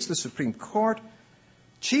case reached the Supreme Court,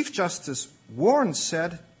 Chief Justice Warren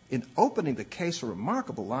said, in opening the case, a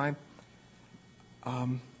remarkable line,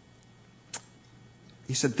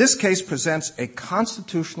 he said, "This case presents a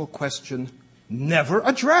constitutional question never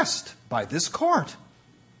addressed by this court."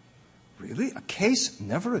 Really? A case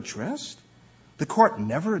never addressed? The court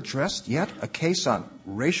never addressed yet a case on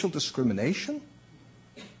racial discrimination?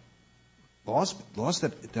 Laws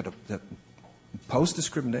that impose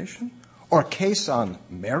discrimination? Or a case on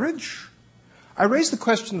marriage? I raised the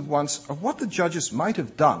question once of what the judges might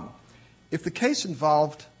have done if the case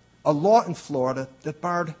involved a law in Florida that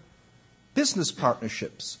barred business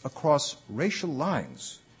partnerships across racial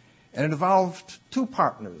lines. And it involved two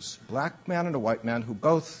partners, a black man and a white man, who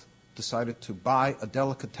both decided to buy a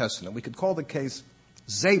delicatessen. And we could call the case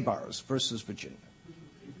Zabar's versus Virginia.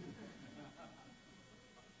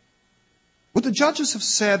 Would the judges have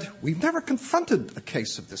said, we've never confronted a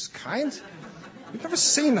case of this kind? We've never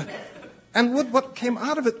seen it. And would what came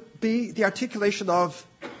out of it be the articulation of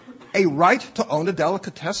a right to own a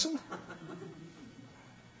delicatessen?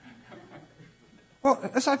 Well,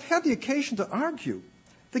 as I've had the occasion to argue,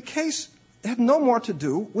 the case had no more to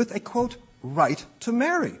do with a, quote, right to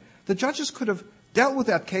marry. The judges could have dealt with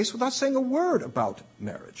that case without saying a word about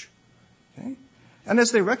marriage. Okay? And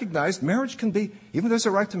as they recognized, marriage can be, even though there's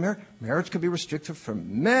a right to marry, marriage can be restricted for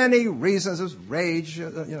many reasons, as rage,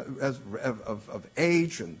 of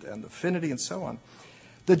age and affinity and so on.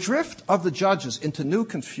 The drift of the judges into new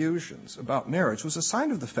confusions about marriage was a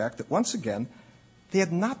sign of the fact that, once again, they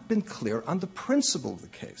had not been clear on the principle of the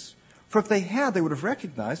case. For if they had, they would have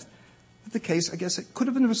recognized that the case, I guess, it could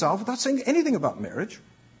have been resolved without saying anything about marriage,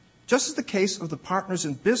 just as the case of the partners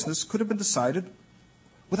in business could have been decided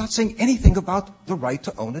without saying anything about the right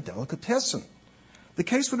to own a delicatessen. The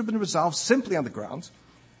case would have been resolved simply on the grounds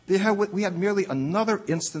that we had merely another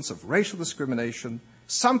instance of racial discrimination,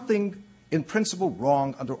 something in principle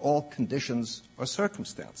wrong under all conditions or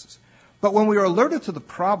circumstances. But when we are alerted to the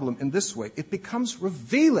problem in this way, it becomes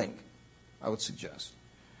revealing, I would suggest.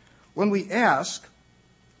 When we ask,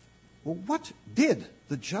 well, what did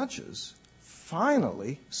the judges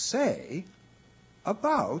finally say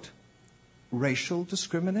about racial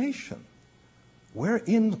discrimination?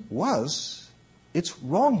 Wherein was its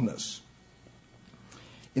wrongness?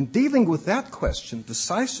 In dealing with that question,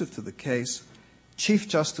 decisive to the case, Chief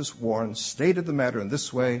Justice Warren stated the matter in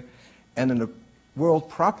this way, and in a world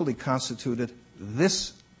properly constituted,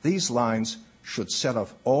 these lines should set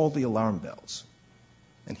off all the alarm bells.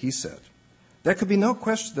 And he said, There could be no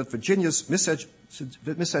question that Virginia's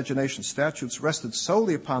miscegenation statutes rested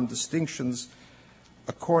solely upon distinctions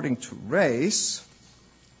according to race.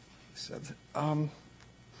 He said,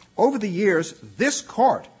 over the years, this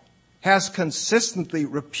court has consistently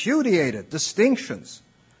repudiated distinctions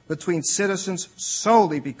between citizens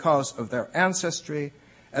solely because of their ancestry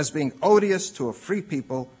as being odious to a free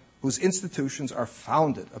people whose institutions are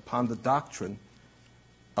founded upon the doctrine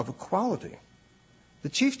of equality. The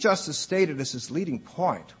Chief Justice stated as his leading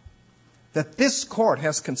point that this court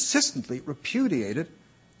has consistently repudiated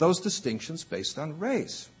those distinctions based on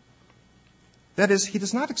race. That is, he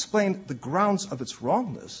does not explain the grounds of its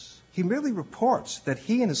wrongness. He merely reports that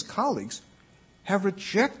he and his colleagues have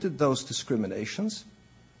rejected those discriminations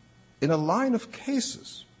in a line of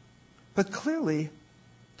cases. But clearly,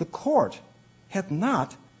 the court had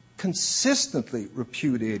not consistently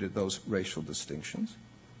repudiated those racial distinctions.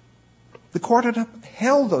 The court had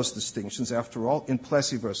upheld those distinctions, after all, in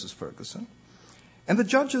Plessy versus Ferguson. And the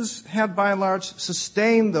judges had, by and large,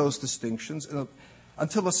 sustained those distinctions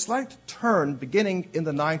until a slight turn beginning in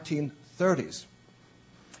the 1930s.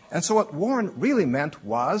 And so what Warren really meant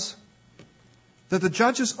was that the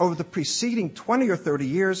judges over the preceding 20 or 30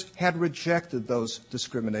 years had rejected those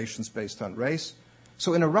discriminations based on race.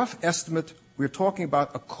 So in a rough estimate, we're talking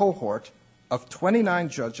about a cohort of 29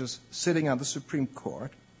 judges sitting on the Supreme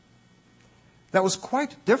Court. That was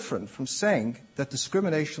quite different from saying that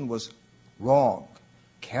discrimination was wrong,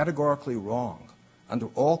 categorically wrong, under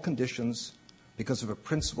all conditions because of a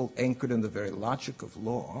principle anchored in the very logic of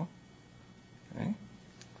law. Okay?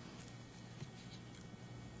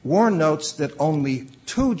 Warren notes that only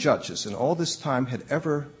 2 judges in all this time had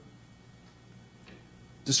ever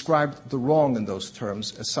described the wrong in those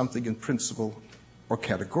terms as something in principle or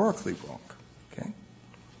categorically wrong. Okay?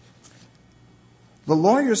 The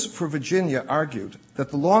lawyers for Virginia argued that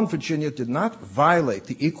the law in Virginia did not violate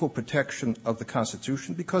the equal protection of the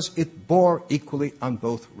Constitution because it bore equally on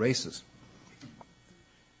both races.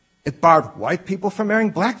 It barred white people from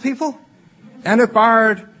marrying black people, and it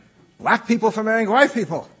barred black people from marrying white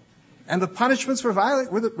people. And the punishments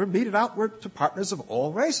were meted outward to partners of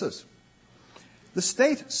all races. The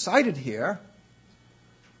state cited here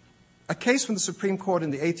a case from the Supreme Court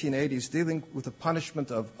in the 1880s dealing with the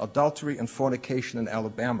punishment of adultery and fornication in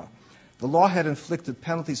Alabama. The law had inflicted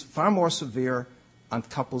penalties far more severe on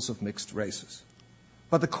couples of mixed races.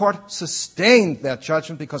 But the court sustained that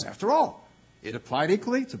judgment because, after all, it applied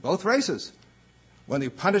equally to both races. When you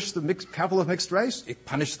punished the couple of mixed race, it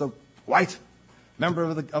punished the white member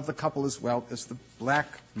of the couple as well as the black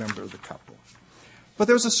member of the couple. But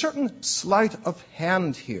there's a certain sleight of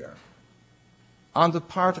hand here on the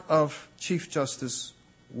part of Chief Justice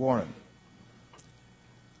Warren.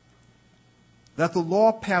 That the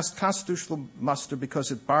law passed constitutional muster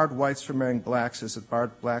because it barred whites from marrying blacks as it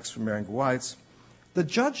barred blacks from marrying whites. The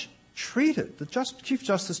Chief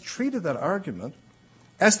Justice treated that argument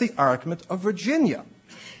as the argument of Virginia.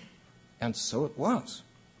 And so it was.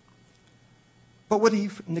 But what he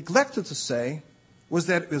neglected to say was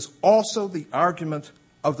that it was also the argument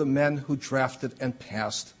of the men who drafted and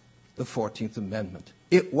passed the 14th Amendment.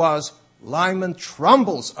 It was Lyman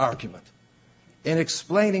Trumbull's argument in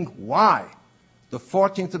explaining why the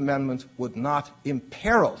 14th Amendment would not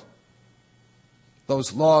imperil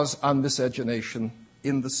those laws on miscegenation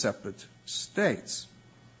in the separate states.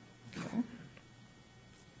 Okay.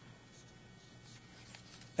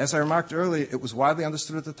 As I remarked earlier, it was widely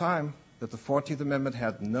understood at the time that the 14th Amendment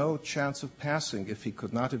had no chance of passing if he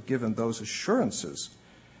could not have given those assurances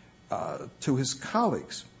to his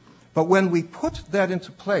colleagues. But when we put that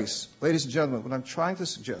into place, ladies and gentlemen, what I'm trying to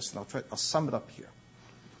suggest, and I'll sum it up here,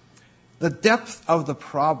 the depth of the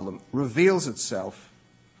problem reveals itself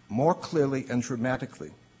more clearly and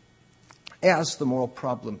dramatically as the moral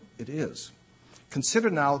problem it is. Consider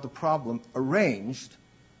now the problem arranged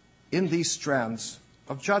in these strands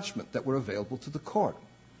of judgment that were available to the court.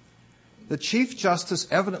 The Chief Justice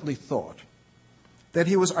evidently thought that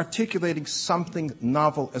he was articulating something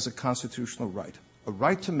novel as a constitutional right, a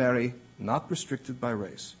right to marry not restricted by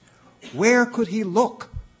race. Where could he look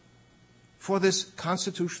for this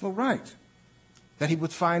constitutional right that he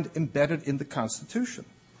would find embedded in the Constitution?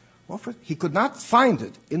 Well, he could not find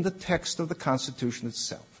it in the text of the Constitution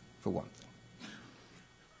itself, for one thing.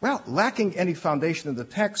 Well, lacking any foundation in the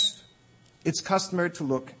text, it's customary to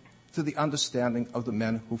look to the understanding of the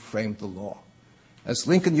men who framed the law. As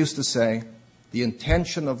Lincoln used to say, the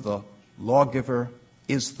intention of the lawgiver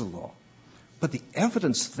is the law. But the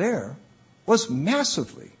evidence there was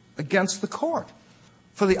massively against the court.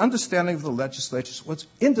 For the understanding of the legislature was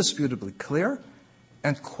indisputably clear,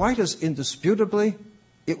 and quite as indisputably,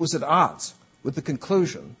 it was at odds with the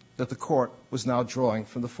conclusion that the court was now drawing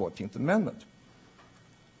from the 14th Amendment.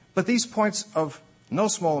 But these points of no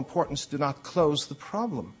small importance do not close the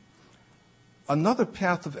problem. Another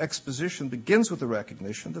path of exposition begins with the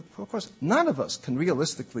recognition that, of course, none of us can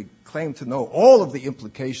realistically claim to know all of the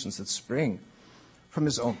implications that spring from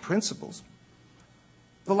his own principles.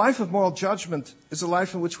 The life of moral judgment is a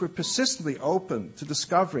life in which we're persistently open to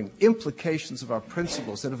discovering implications of our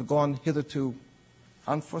principles that have gone hitherto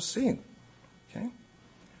unforeseen. Okay?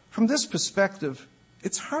 From this perspective,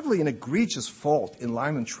 it's hardly an egregious fault in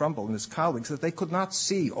Lyman Trumbull and his colleagues that they could not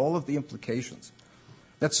see all of the implications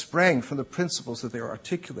that sprang from the principles that they were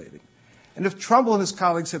articulating. And if Trumbull and his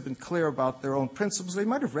colleagues had been clear about their own principles, they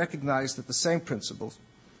might have recognized that the same principles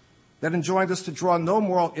that enjoined us to draw no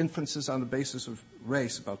moral inferences on the basis of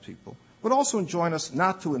race about people would also enjoin us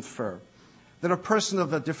not to infer that a person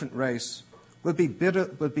of a different race would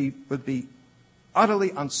be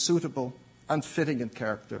utterly unsuitable, unfitting in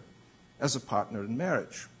character as a partner in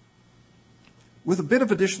marriage. With a bit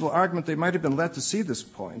of additional argument, they might have been led to see this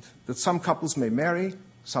point, that some couples may marry,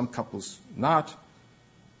 some couples not.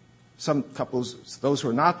 Some couples, those who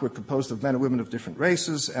are not, were composed of men and women of different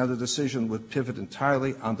races, and the decision would pivot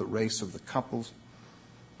entirely on the race of the couples.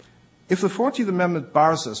 If the 14th Amendment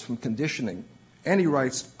bars us from conditioning any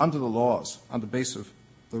rights under the laws on the basis of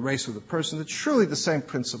the race of the person, then surely the same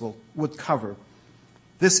principle would cover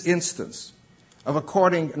this instance of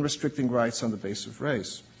according and restricting rights on the basis of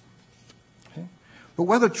race. Okay? But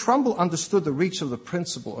whether Trumbull understood the reach of the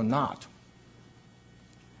principle or not,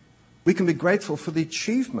 we can be grateful for the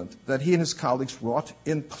achievement that he and his colleagues wrought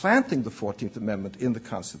in planting the 14th Amendment in the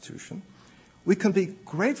Constitution. We can be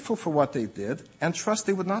grateful for what they did and trust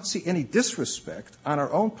they would not see any disrespect on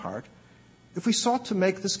our own part if we sought to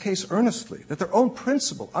make this case earnestly, that their own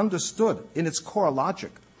principle, understood in its core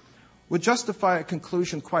logic, would justify a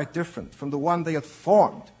conclusion quite different from the one they had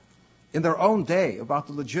formed in their own day about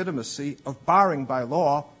the legitimacy of barring by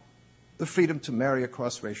law the freedom to marry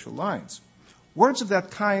across racial lines. Words of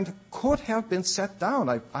that kind could have been set down,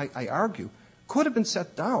 I argue, could have been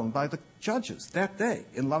set down by the judges that day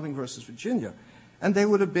in Loving versus Virginia, and they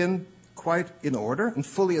would have been quite in order and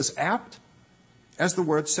fully as apt as the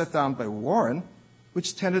words set down by Warren,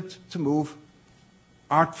 which tended to move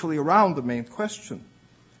artfully around the main question.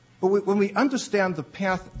 But when we understand the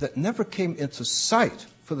path that never came into sight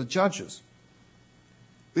for the judges,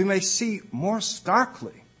 we may see more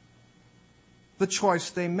starkly the choice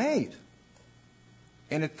they made.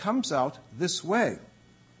 And it comes out this way.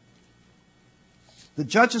 The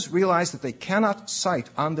judges realize that they cannot cite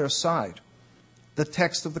on their side the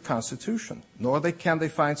text of the Constitution, nor can they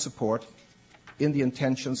find support in the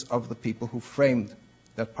intentions of the people who framed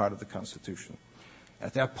that part of the Constitution.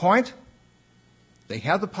 At that point, they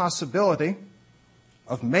had the possibility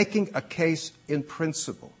of making a case in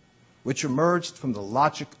principle, which emerged from the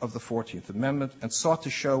logic of the 14th Amendment and sought to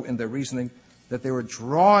show in their reasoning that they were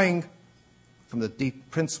drawing from the deep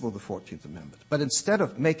principle of the 14th Amendment. But instead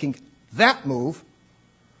of making that move,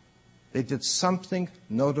 they did something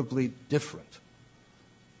notably different.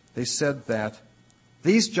 They said that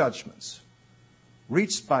these judgments,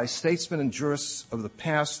 reached by statesmen and jurists of the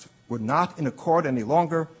past, were not in accord any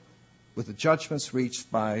longer with the judgments reached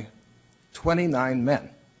by 29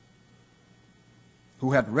 men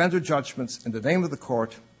who had rendered judgments in the name of the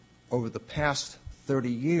court over the past 30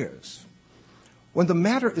 years. When the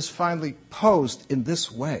matter is finally posed in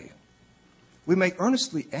this way, we may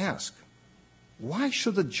earnestly ask, why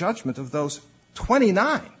should the judgment of those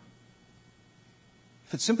 29,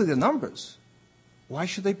 if it's simply the numbers, why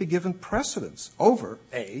should they be given precedence over,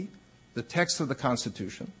 A, the text of the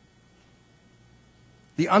Constitution,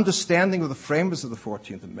 the understanding of the framers of the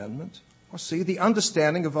 14th Amendment, or C, the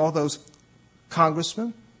understanding of all those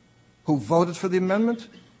congressmen who voted for the amendment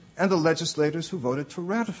and the legislators who voted to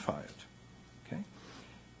ratify it?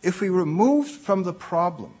 If we removed from the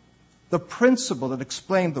problem the principle that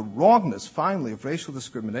explained the wrongness, finally, of racial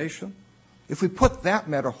discrimination, if we put that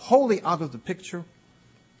matter wholly out of the picture,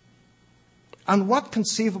 on what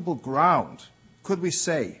conceivable ground could we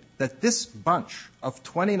say that this bunch of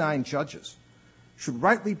 29 judges should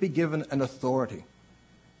rightly be given an authority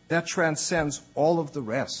that transcends all of the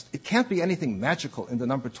rest? It can't be anything magical in the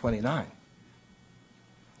number 29.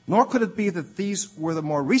 Nor could it be that these were the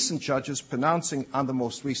more recent judges pronouncing on the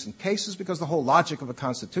most recent cases, because the whole logic of a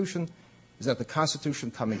Constitution is that the Constitution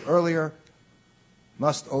coming earlier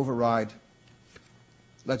must override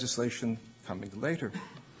legislation coming later.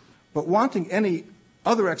 But wanting any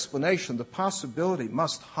other explanation, the possibility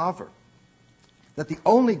must hover that the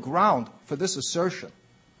only ground for this assertion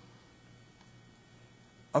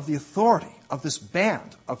of the authority of this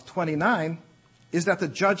band of 29 is that the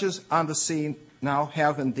judges on the scene now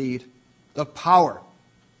have indeed the power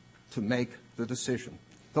to make the decision.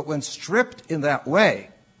 But when stripped in that way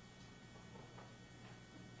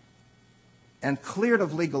and cleared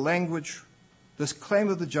of legal language, this claim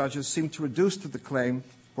of the judges seemed to reduce to the claim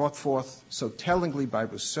brought forth so tellingly by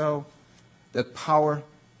Rousseau, that power,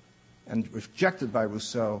 and rejected by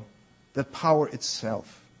Rousseau, that power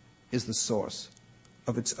itself is the source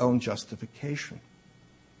of its own justification.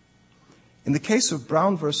 In the case of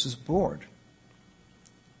Brown versus Board,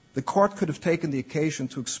 the court could have taken the occasion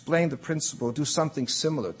to explain the principle, do something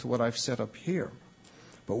similar to what I've set up here.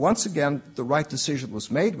 But once again, the right decision was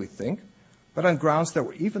made, we think, but on grounds that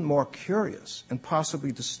were even more curious and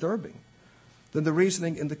possibly disturbing than the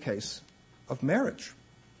reasoning in the case of marriage.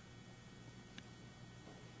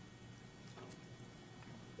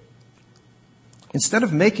 Instead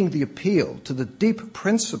of making the appeal to the deep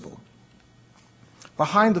principle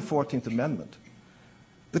behind the 14th Amendment,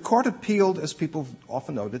 the court appealed, as people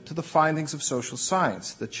often noted, to the findings of social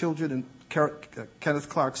science, that children in Kenneth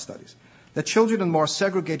Clark's studies, that children in more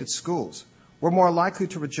segregated schools were more likely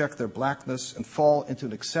to reject their blackness and fall into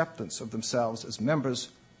an acceptance of themselves as members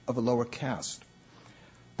of a lower caste.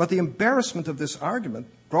 But the embarrassment of this argument,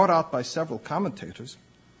 brought out by several commentators,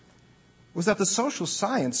 was that the social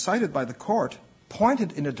science cited by the court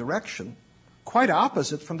pointed in a direction quite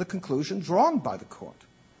opposite from the conclusion drawn by the court.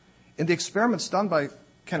 In the experiments done by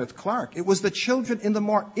Kenneth Clark, it was the children in the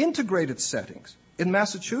more integrated settings in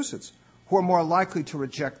Massachusetts who were more likely to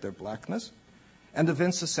reject their blackness and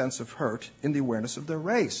evince a sense of hurt in the awareness of their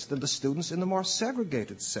race than the students in the more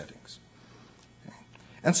segregated settings.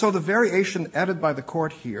 And so the variation added by the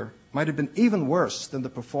court here might have been even worse than the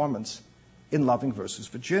performance in Loving versus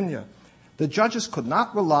Virginia. The judges could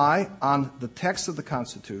not rely on the text of the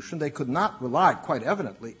Constitution. They could not rely, quite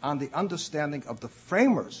evidently, on the understanding of the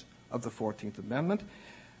framers of the 14th Amendment.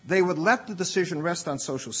 They would let the decision rest on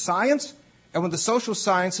social science, and when the social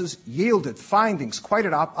sciences yielded findings quite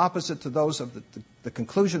opposite to those of the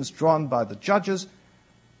conclusions drawn by the judges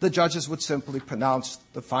would simply pronounce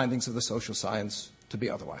the findings of the social science to be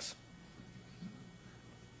otherwise.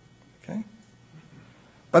 Okay?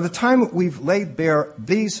 By the time we've laid bare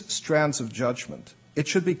these strands of judgment, it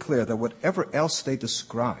should be clear that whatever else they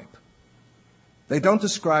describe, they don't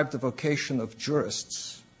describe the vocation of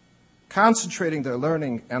jurists, concentrating their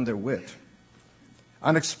learning and their wit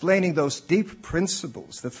on explaining those deep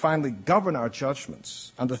principles that finally govern our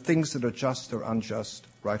judgments on the things that are just or unjust,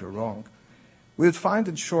 right or wrong. We would find,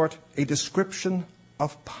 in short, a description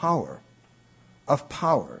of power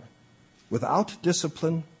without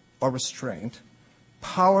discipline or restraint,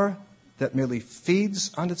 power that merely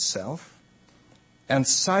feeds on itself and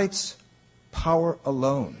cites power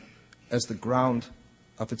alone as the ground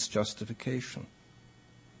of its justification.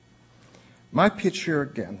 My pitch here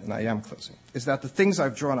again, and I am closing, is that the things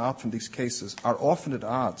I've drawn out from these cases are often at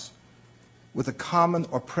odds with a common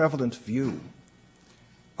or prevalent view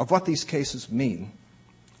of what these cases mean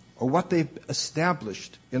or what they've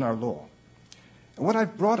established in our law. And what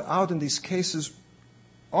I've brought out in these cases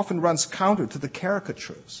often runs counter to the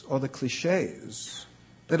caricatures or the cliches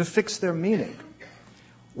that have fixed their meaning,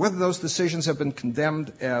 whether those decisions have been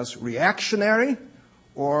condemned as reactionary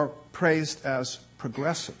or praised as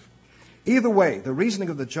progressive. Either way, the reasoning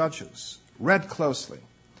of the judges, read closely,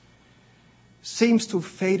 seems to have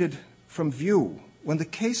faded from view when the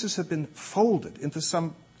cases have been folded into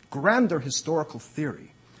some grander historical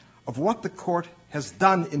theory of what the court has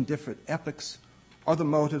done in different epochs or the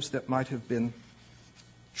motives that might have been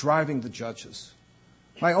driving the judges.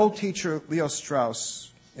 My old teacher, Leo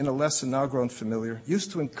Strauss, in a lesson now grown familiar,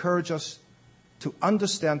 used to encourage us to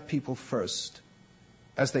understand people first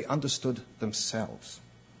as they understood themselves.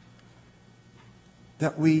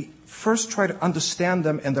 That we first try to understand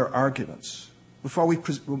them and their arguments before we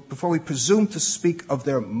presume to speak of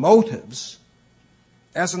their motives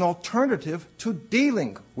as an alternative to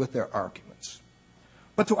dealing with their arguments.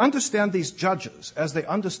 But to understand these judges as they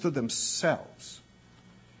understood themselves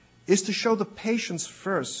is to show the patience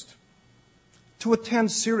first to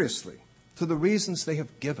attend seriously to the reasons they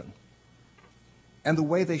have given and the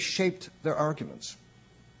way they shaped their arguments.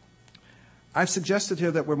 I've suggested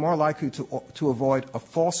here that we're more likely to avoid a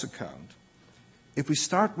false account if we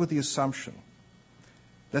start with the assumption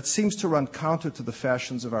that seems to run counter to the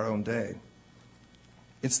fashions of our own day.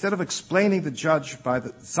 Instead of explaining the judge by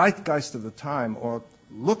the zeitgeist of the time or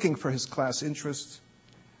looking for his class interests,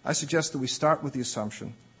 I suggest that we start with the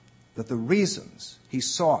assumption that the reasons he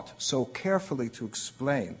sought so carefully to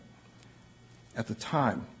explain at the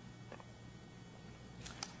time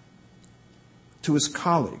to his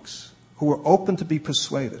colleagues who were open to be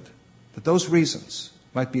persuaded that those reasons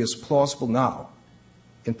might be as plausible now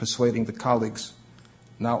in persuading the colleagues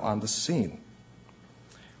now on the scene.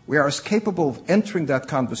 We are as capable of entering that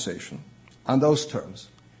conversation on those terms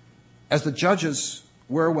as the judges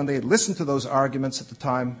were when they listened to those arguments at the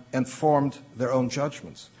time and formed their own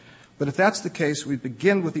judgments. But if that's the case, we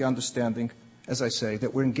begin with the understanding, as I say,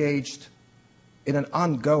 that we're engaged in an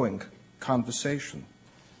ongoing conversation,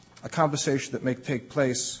 a conversation that may take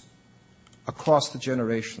place across the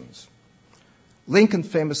generations. Lincoln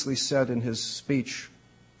famously said in his speech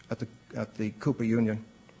at the Cooper Union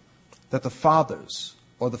that the fathers,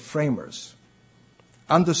 or the framers,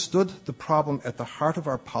 understood the problem at the heart of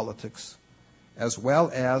our politics as well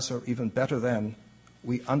as, or even better than,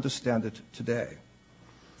 we understand it today.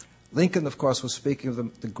 Lincoln, of course, was speaking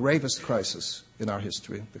of the gravest crisis in our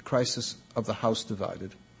history, the crisis of the house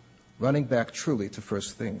divided, running back truly to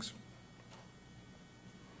first things.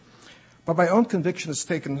 But my own conviction has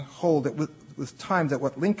taken hold that with time that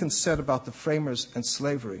what Lincoln said about the framers and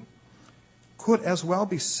slavery could as well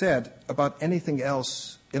be said about anything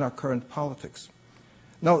else in our current politics.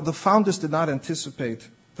 No, the founders did not anticipate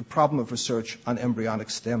the problem of research on embryonic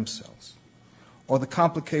stem cells or the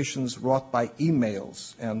complications wrought by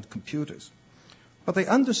emails and computers. But they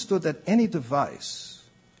understood that any device,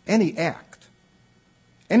 any act,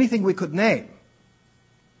 anything we could name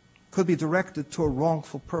could be directed to a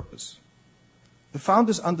wrongful purpose. The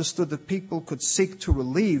founders understood that people could seek to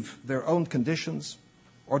relieve their own conditions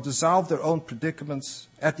or dissolve their own predicaments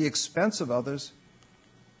at the expense of others,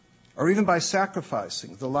 or even by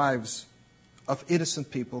sacrificing the lives of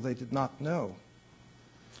innocent people they did not know.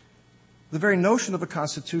 The very notion of a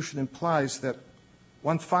constitution implies that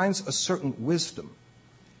one finds a certain wisdom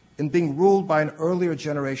in being ruled by an earlier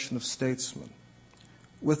generation of statesmen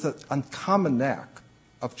with an uncommon knack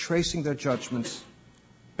of tracing their judgments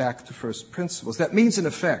back to first principles. That means, in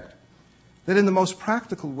effect, that in the most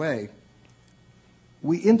practical way,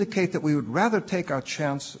 we indicate that we would rather take our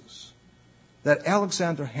chances that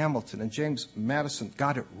Alexander Hamilton and James Madison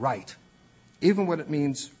got it right, even when it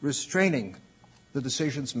means restraining the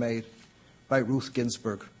decisions made by Ruth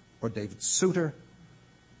Ginsburg or David Souter,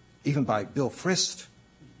 even by Bill Frist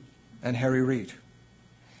and Harry Reid.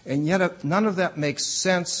 And yet none of that makes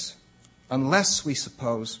sense unless we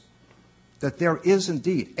suppose that there is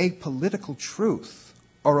indeed a political truth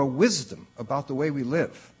or a wisdom about the way we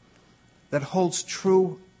live that holds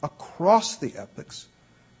true across the epochs,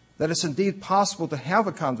 that it's indeed possible to have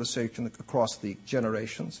a conversation across the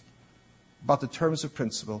generations about the terms of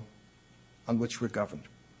principle on which we're governed.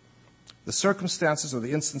 The circumstances or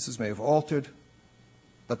the instances may have altered,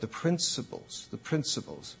 but the principles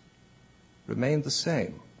remain the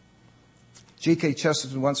same. G.K.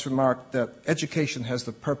 Chesterton once remarked that education has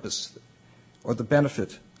the purpose or the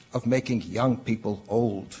benefit of making young people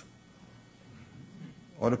old.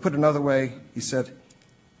 Or to put another way, he said,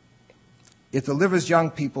 it delivers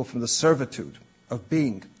young people from the servitude of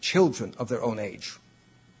being children of their own age.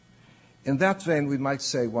 In that vein, we might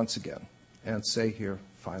say once again, and say here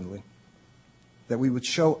finally, that we would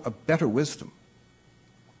show a better wisdom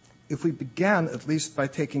if we began at least by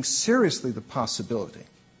taking seriously the possibility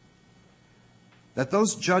that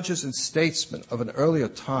those judges and statesmen of an earlier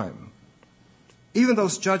time, even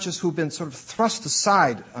those judges who've been sort of thrust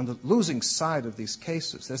aside on the losing side of these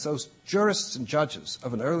cases, there's those jurists and judges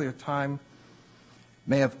of an earlier time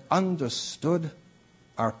may have understood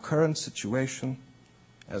our current situation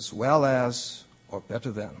as well as, or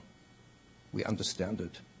better than, we understand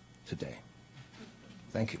it today.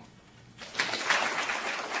 Thank you.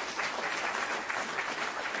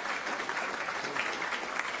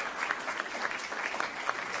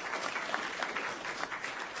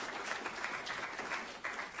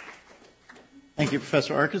 Thank you,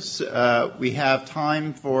 Professor Arkes. We have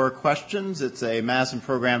time for questions. It's a Madison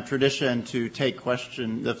program tradition to take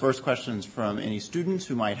the first questions from any students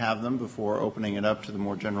who might have them before opening it up to the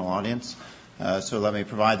more general audience. So let me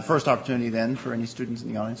provide the first opportunity then for any students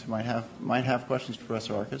in the audience who might have questions for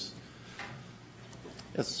Professor Arkes.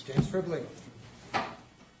 Yes. James Fribley.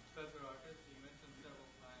 Professor Arkes, you mentioned several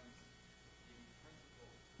times the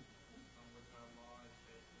principles on which our law is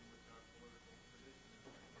based and which our political tradition is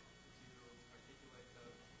based. Could you articulate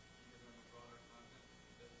those and give them a broader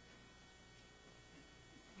context of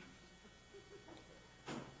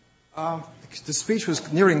this? The speech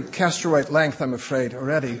was nearing Castroite length, I'm afraid,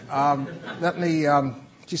 already.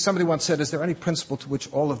 Somebody once said, is there any principle to which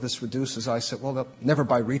all of this reduces? I said, well, never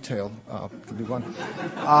buy retail could be one.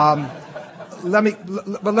 Let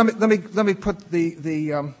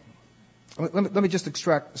me just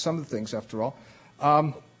extract some of the things, after all.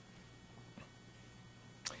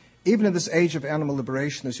 Even in this age of animal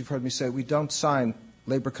liberation, as you've heard me say, we don't sign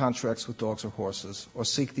labor contracts with dogs or horses or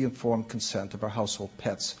seek the informed consent of our household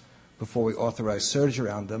pets before we authorize surgery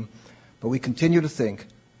on them, but we continue to think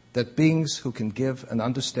that beings who can give and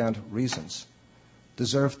understand reasons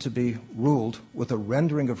deserve to be ruled with a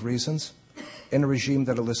rendering of reasons in a regime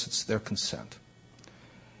that elicits their consent.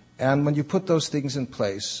 And when you put those things in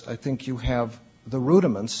place, I think you have the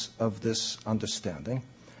rudiments of this understanding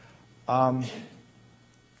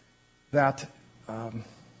that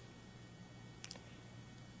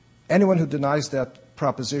anyone who denies that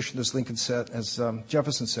proposition, as Lincoln said, as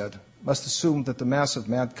Jefferson said, must assume that the mass of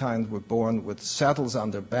mankind were born with saddles on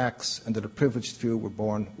their backs and that a privileged few were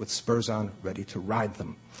born with spurs on, ready to ride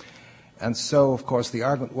them. And so, of course, the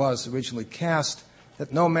argument was originally cast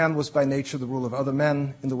that no man was by nature the rule of other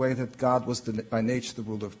men in the way that God was by nature the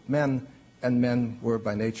ruler of men, and men were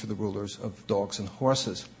by nature the rulers of dogs and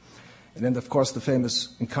horses. And then, of course, the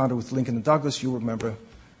famous encounter with Lincoln and Douglas, you remember,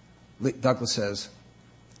 Douglas says,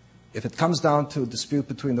 if it comes down to a dispute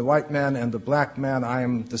between the white man and the black man, I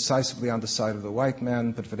am decisively on the side of the white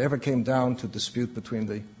man. But if it ever came down to a dispute between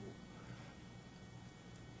the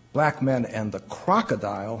black man and the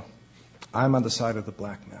crocodile, I'm on the side of the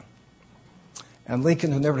black man. And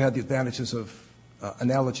Lincoln, who never had the advantages of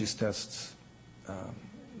analogies tests,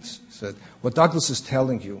 said, what Douglas is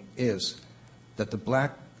telling you is that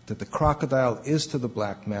the crocodile is to the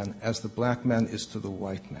black man as the black man is to the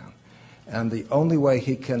white man. And the only way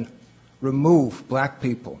he can remove black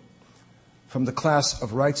people from the class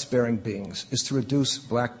of rights-bearing beings is to reduce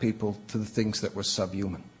black people to the things that were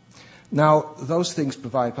subhuman. Now, those things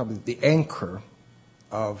provide probably the anchor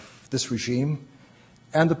of this regime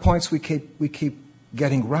and the points we keep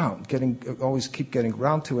getting round to.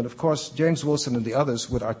 And, of course, James Wilson and the others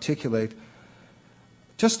would articulate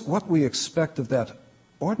just what we expect of that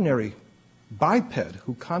ordinary biped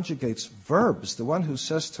who conjugates verbs, the one who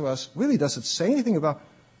says to us, really, does it say anything about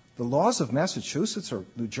the laws of Massachusetts or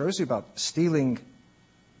New Jersey about stealing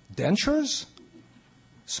dentures,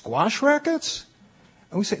 squash rackets?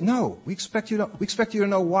 And we say, no, we expect you to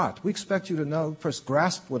know what? We expect you to know, first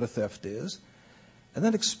grasp what a theft is, and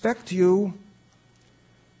then expect you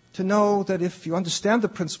to know that if you understand the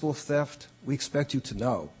principle of theft, we expect you to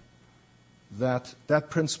know that that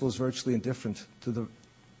principle is virtually indifferent to the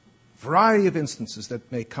variety of instances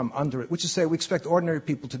that may come under it, which is to say we expect ordinary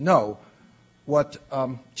people to know what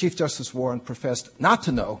Chief Justice Warren professed not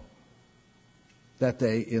to know that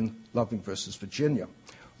day in Loving versus Virginia.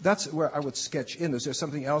 That's where I would sketch in. Is there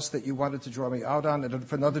something else that you wanted to draw me out on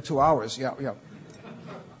for another 2 hours? Yeah.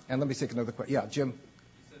 And let me take another question. Yeah, Jim. You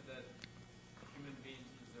said that human beings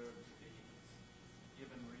deserve to be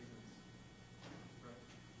given reasons, right?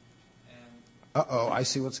 And I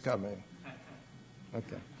see what's coming.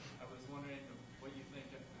 Okay. I was wondering what you think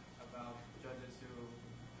about judges who,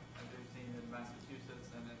 as we've seen in Massachusetts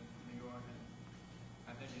and in New York and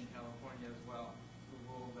I think in California as well, who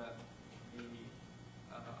rule that the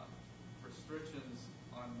restrictions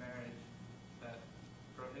on marriage that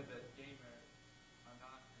prohibit gay marriage are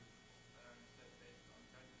not reasonable, that are instead based on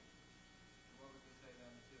prejudice. And what would you say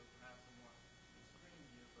then to perhaps a more extreme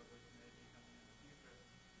view, but which may be coming in the future,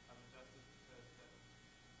 of a justice who says that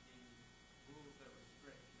the rules that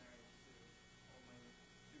restrict marriage to only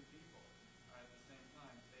two people are at the same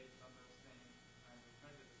time based on those same kinds of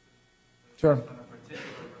prejudices, Sure. based on a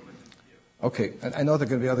particular religious view? Okay, and I know there are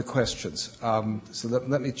going to be other questions. So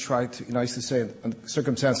let me try to, I used to say in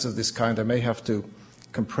circumstances of this kind, I may have to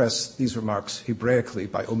compress these remarks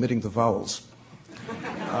Hebraically by omitting the vowels.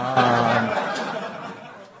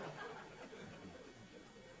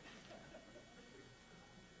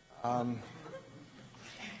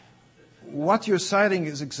 What you're citing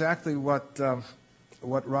is exactly what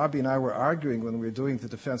Robbie and I were arguing when we were doing the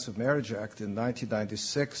Defense of Marriage Act in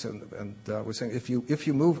 1996, and we're saying if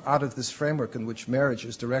you move out of this framework in which marriage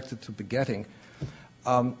is directed to begetting,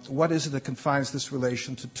 what is it that confines this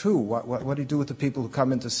relation to two? What do you do with the people who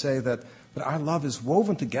come in to say that but our love is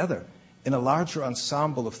woven together in a larger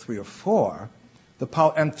ensemble of three or four?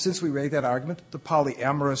 And since we raised that argument, the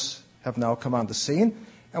polyamorous have now come on the scene,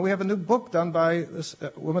 and we have a new book done by this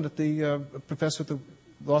woman at the professor at the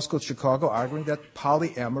Law School of Chicago arguing that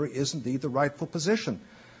polyamory is indeed the rightful position,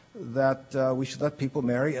 that we should let people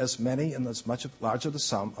marry as many and as much larger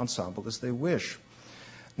the ensemble as they wish.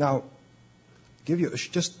 Now, give you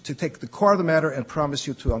just to take the core of the matter and promise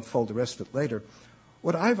you to unfold the rest of it later.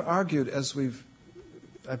 What I've argued as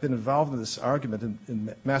I've been involved in this argument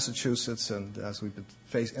in Massachusetts and as we've been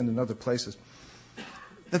faced and in other places,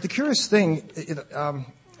 that the curious thing,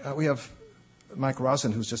 we have Mike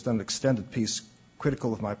Rosen, who's just done an extended piece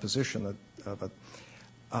critical of my position, but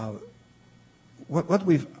what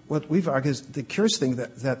we've argued is the curious thing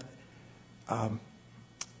that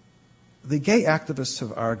the gay activists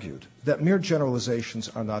have argued that mere generalizations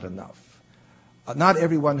are not enough. Not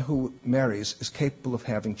everyone who marries is capable of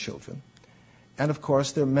having children. And, of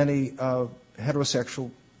course, there are many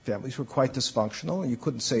heterosexual families who are quite dysfunctional, and you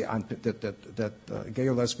couldn't say that a gay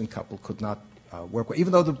or lesbian couple could not work well,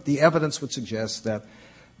 even though the evidence would suggest that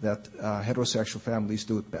heterosexual families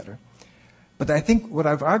do it better. But I think what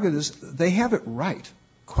I've argued is they have it right,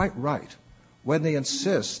 quite right, when they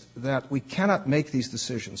insist that we cannot make these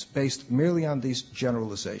decisions based merely on these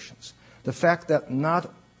generalizations. The fact that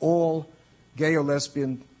not all gay or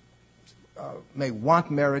lesbian may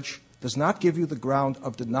want marriage does not give you the ground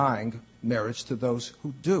of denying marriage to those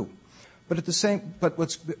who do. But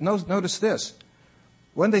notice this.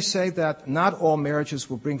 When they say that not all marriages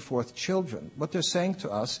will bring forth children, what they're saying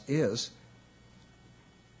to us is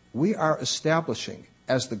we are establishing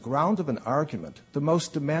as the ground of an argument the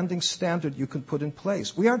most demanding standard you can put in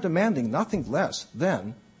place. We are demanding nothing less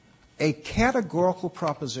than a categorical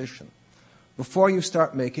proposition before you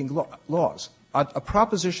start making laws. A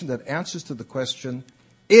proposition that answers to the question,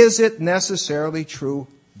 is it necessarily true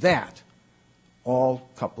that all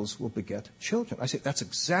couples will beget children? I say that's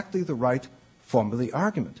exactly the right form of the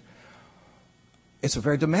argument. It's a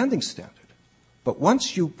very demanding standard. But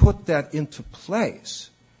once you put that into place,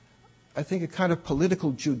 I think a kind of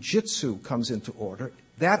political jujitsu comes into order.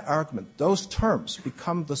 That argument, those terms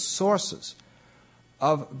become the sources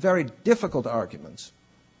of very difficult arguments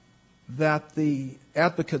that the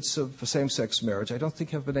advocates of same-sex marriage, I don't think,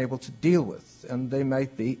 have been able to deal with. And they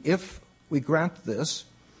might be, if we grant this,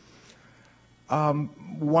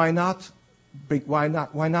 why not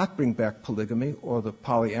bring back polygamy or the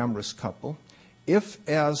polyamorous couple? If,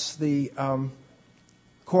 as the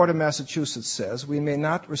Court of Massachusetts says, we may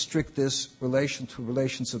not restrict this relation to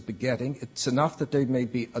relations of begetting, it's enough that they may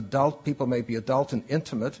be adult, people may be adult and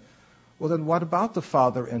intimate, well then what about the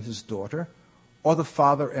father and his daughter? Or the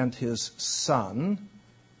father and his son?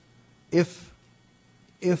 If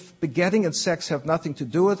begetting and sex have nothing to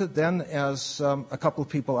do with it, then, as a couple of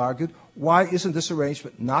people argued, why isn't this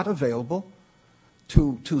arrangement not available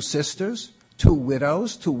to two sisters, two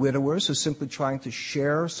widows, two widowers who are simply trying to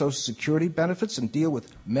share Social Security benefits and deal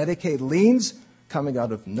with Medicaid liens coming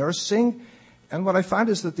out of nursing? And what I find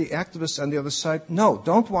is that the activists on the other side,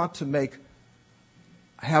 don't want to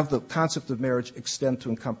have the concept of marriage extend to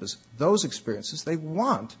encompass those experiences. They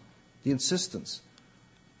want the insistence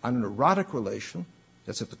on an erotic relation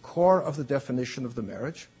that's at the core of the definition of the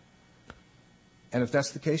marriage. And if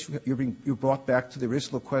that's the case, you're brought back to the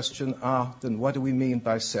original question, then what do we mean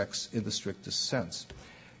by sex in the strictest sense?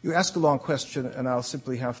 You ask a long question, and I'll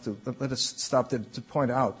simply have to let us stop there to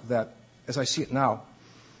point out that, as I see it now,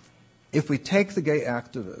 if we take the gay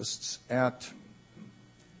activists at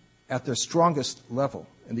their strongest level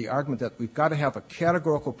in the argument that we've got to have a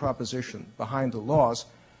categorical proposition behind the laws,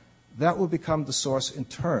 that will become the source in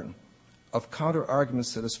turn of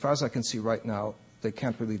counter-arguments that, as far as I can see right now, they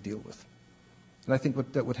can't really deal with. And I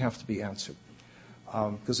think that would have to be answered.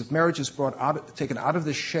 Because if marriage is taken out of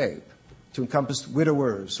this shape to encompass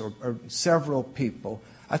widowers or several people,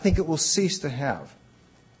 I think it will cease to have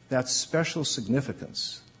that special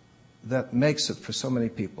significance that makes it, for so many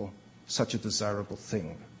people, such a desirable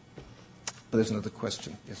thing. But there's another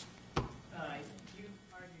question. Yes. You've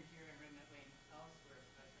argued here and written at length elsewhere,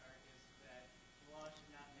 Professor Arkes, that law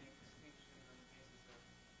should not make distinctions on the basis of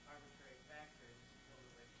arbitrary factors to build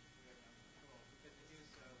a relationship we have no control, because to do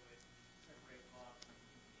so would separate law from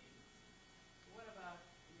human beings. So what about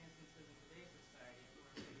the instances in today's society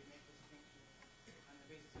where we make distinctions on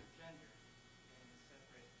the basis of gender in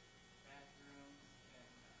separate bathrooms? And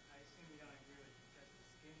I assume you don't agree with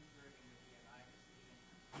Justice Ginsburg and the BMI decision.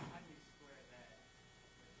 How do you square that?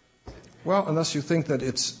 Well, unless you think that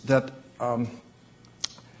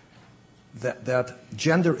that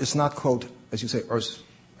gender is not, quote, as you say, or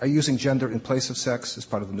are you using gender in place of sex as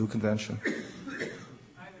part of the new convention? Either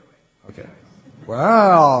way. Okay.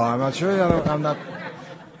 Well, I'm not sure. I'm not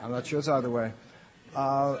sure it's either way.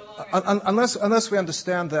 Unless we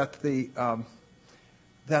understand that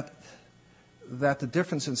that the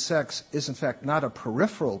difference in sex is, in fact, not a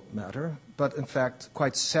peripheral matter, but, in fact,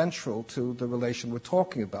 quite central to the relation we're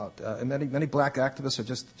talking about. And many black activists are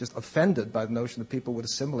just offended by the notion that people would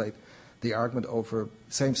assimilate the argument over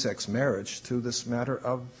same-sex marriage to this matter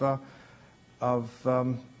of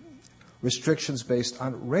restrictions based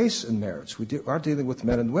on race in marriage. We are dealing with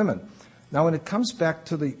men and women. Now, when it comes back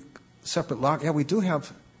to the separate law, we do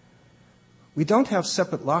have We don't have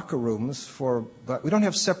separate locker rooms we don't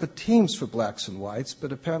have separate teams for blacks and whites,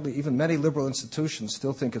 but apparently even many liberal institutions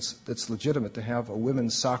still think it's legitimate to have a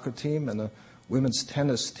women's soccer team and a women's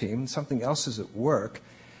tennis team. Something else is at work.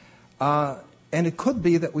 And it could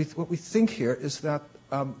be that what we think here is that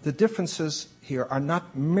the differences here are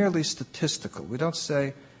not merely statistical. We don't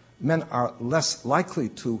say men are less likely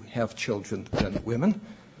to have children than women.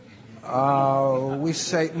 We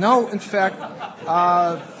say, no, in fact,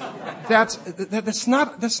 that's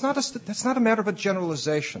not a matter of a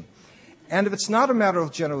generalization. And if it's not a matter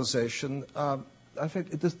of generalization, I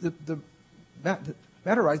think the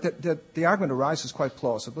argument arises quite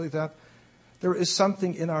plausibly that there is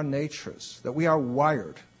something in our natures, that we are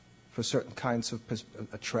wired for certain kinds of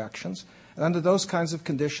attractions. And under those kinds of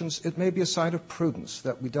conditions, it may be a sign of prudence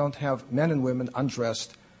that we don't have men and women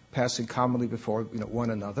undressed passing commonly before one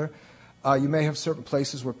another. You may have certain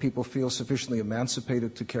places where people feel sufficiently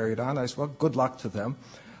emancipated to carry it on. I say, well, good luck to them.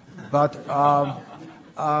 But I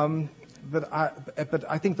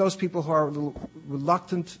think those people who are a little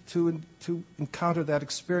reluctant to encounter that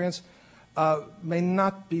experience may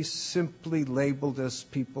not be simply labeled as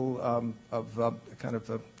people of kind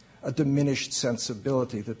of a diminished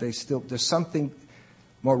sensibility, that there's something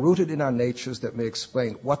more rooted in our natures that may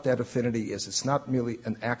explain what that affinity is. It's not merely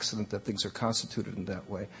an accident that things are constituted in that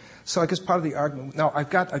way. So I guess part of the argument, now I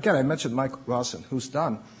mentioned Mike Rawson, who's who's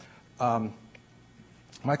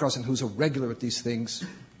a regular at these things,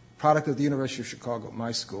 product of the University of Chicago,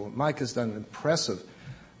 my school. Mike has done an impressive,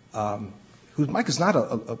 Mike is not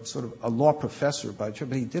a sort of a law professor by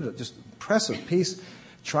trade, but he did a just impressive piece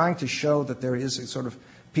trying to show that there is a sort of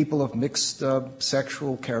people of mixed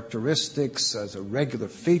sexual characteristics as a regular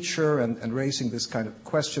feature and raising this kind of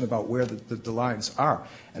question about where the lines are.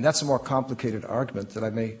 And that's a more complicated argument that I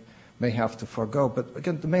may have to forego. But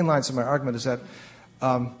again, the main lines of my argument is that,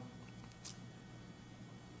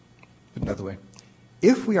 another way,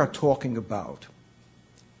 if we are talking about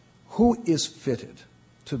who is fitted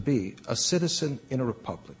to be a citizen in a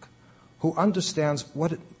republic, who understands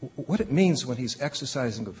what it means when he's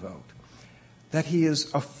exercising a vote, that he is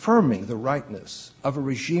affirming the rightness of a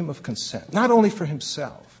regime of consent, not only for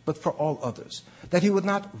himself, but for all others, that he would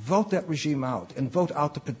not vote that regime out and vote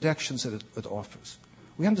out the protections that it offers.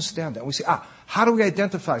 We understand that. And we say, how do we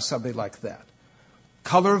identify somebody like that?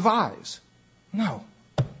 Color of eyes? No.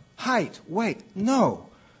 Height, weight? No.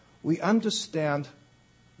 We understand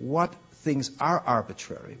what things are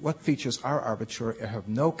arbitrary, what features are arbitrary and have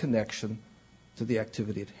no connection to the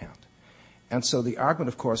activity at hand. And so the argument,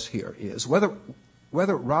 of course, here is whether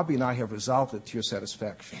Robbie and I have resolved it to your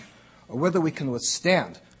satisfaction, or whether we can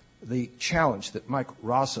withstand the challenge that Mike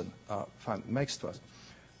Rawson makes to us.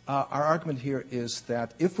 Our argument here is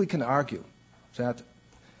that if we can argue that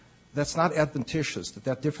that's not adventitious,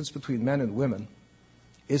 that difference between men and women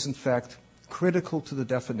is, in fact, critical to the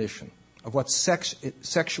definition of what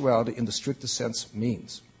sexuality in the strictest sense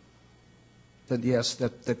means, then yes,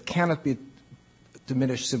 that cannot be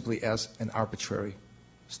diminished simply as an arbitrary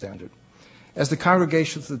standard. As the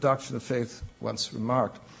Congregation for the Doctrine of Faith once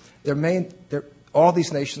remarked, all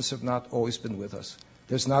these nations have not always been with us.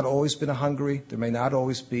 There's not always been a Hungary. There may not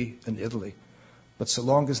always be an Italy. But so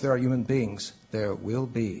long as there are human beings, there will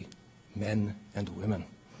be men and women.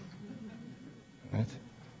 Right?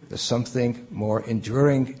 There's something more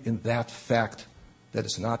enduring in that fact that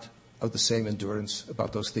is not of the same endurance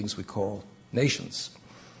about those things we call nations.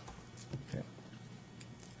 Okay.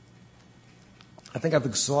 I think I've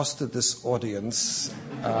exhausted this audience.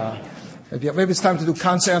 Maybe it's time to do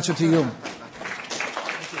Kant's answer to you.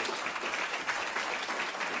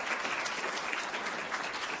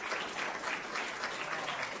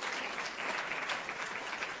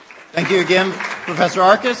 Thank you again, Professor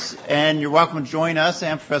Arkes, and you're welcome to join us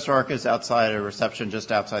and Professor Arkes outside a reception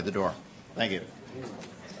just outside the door. Thank you.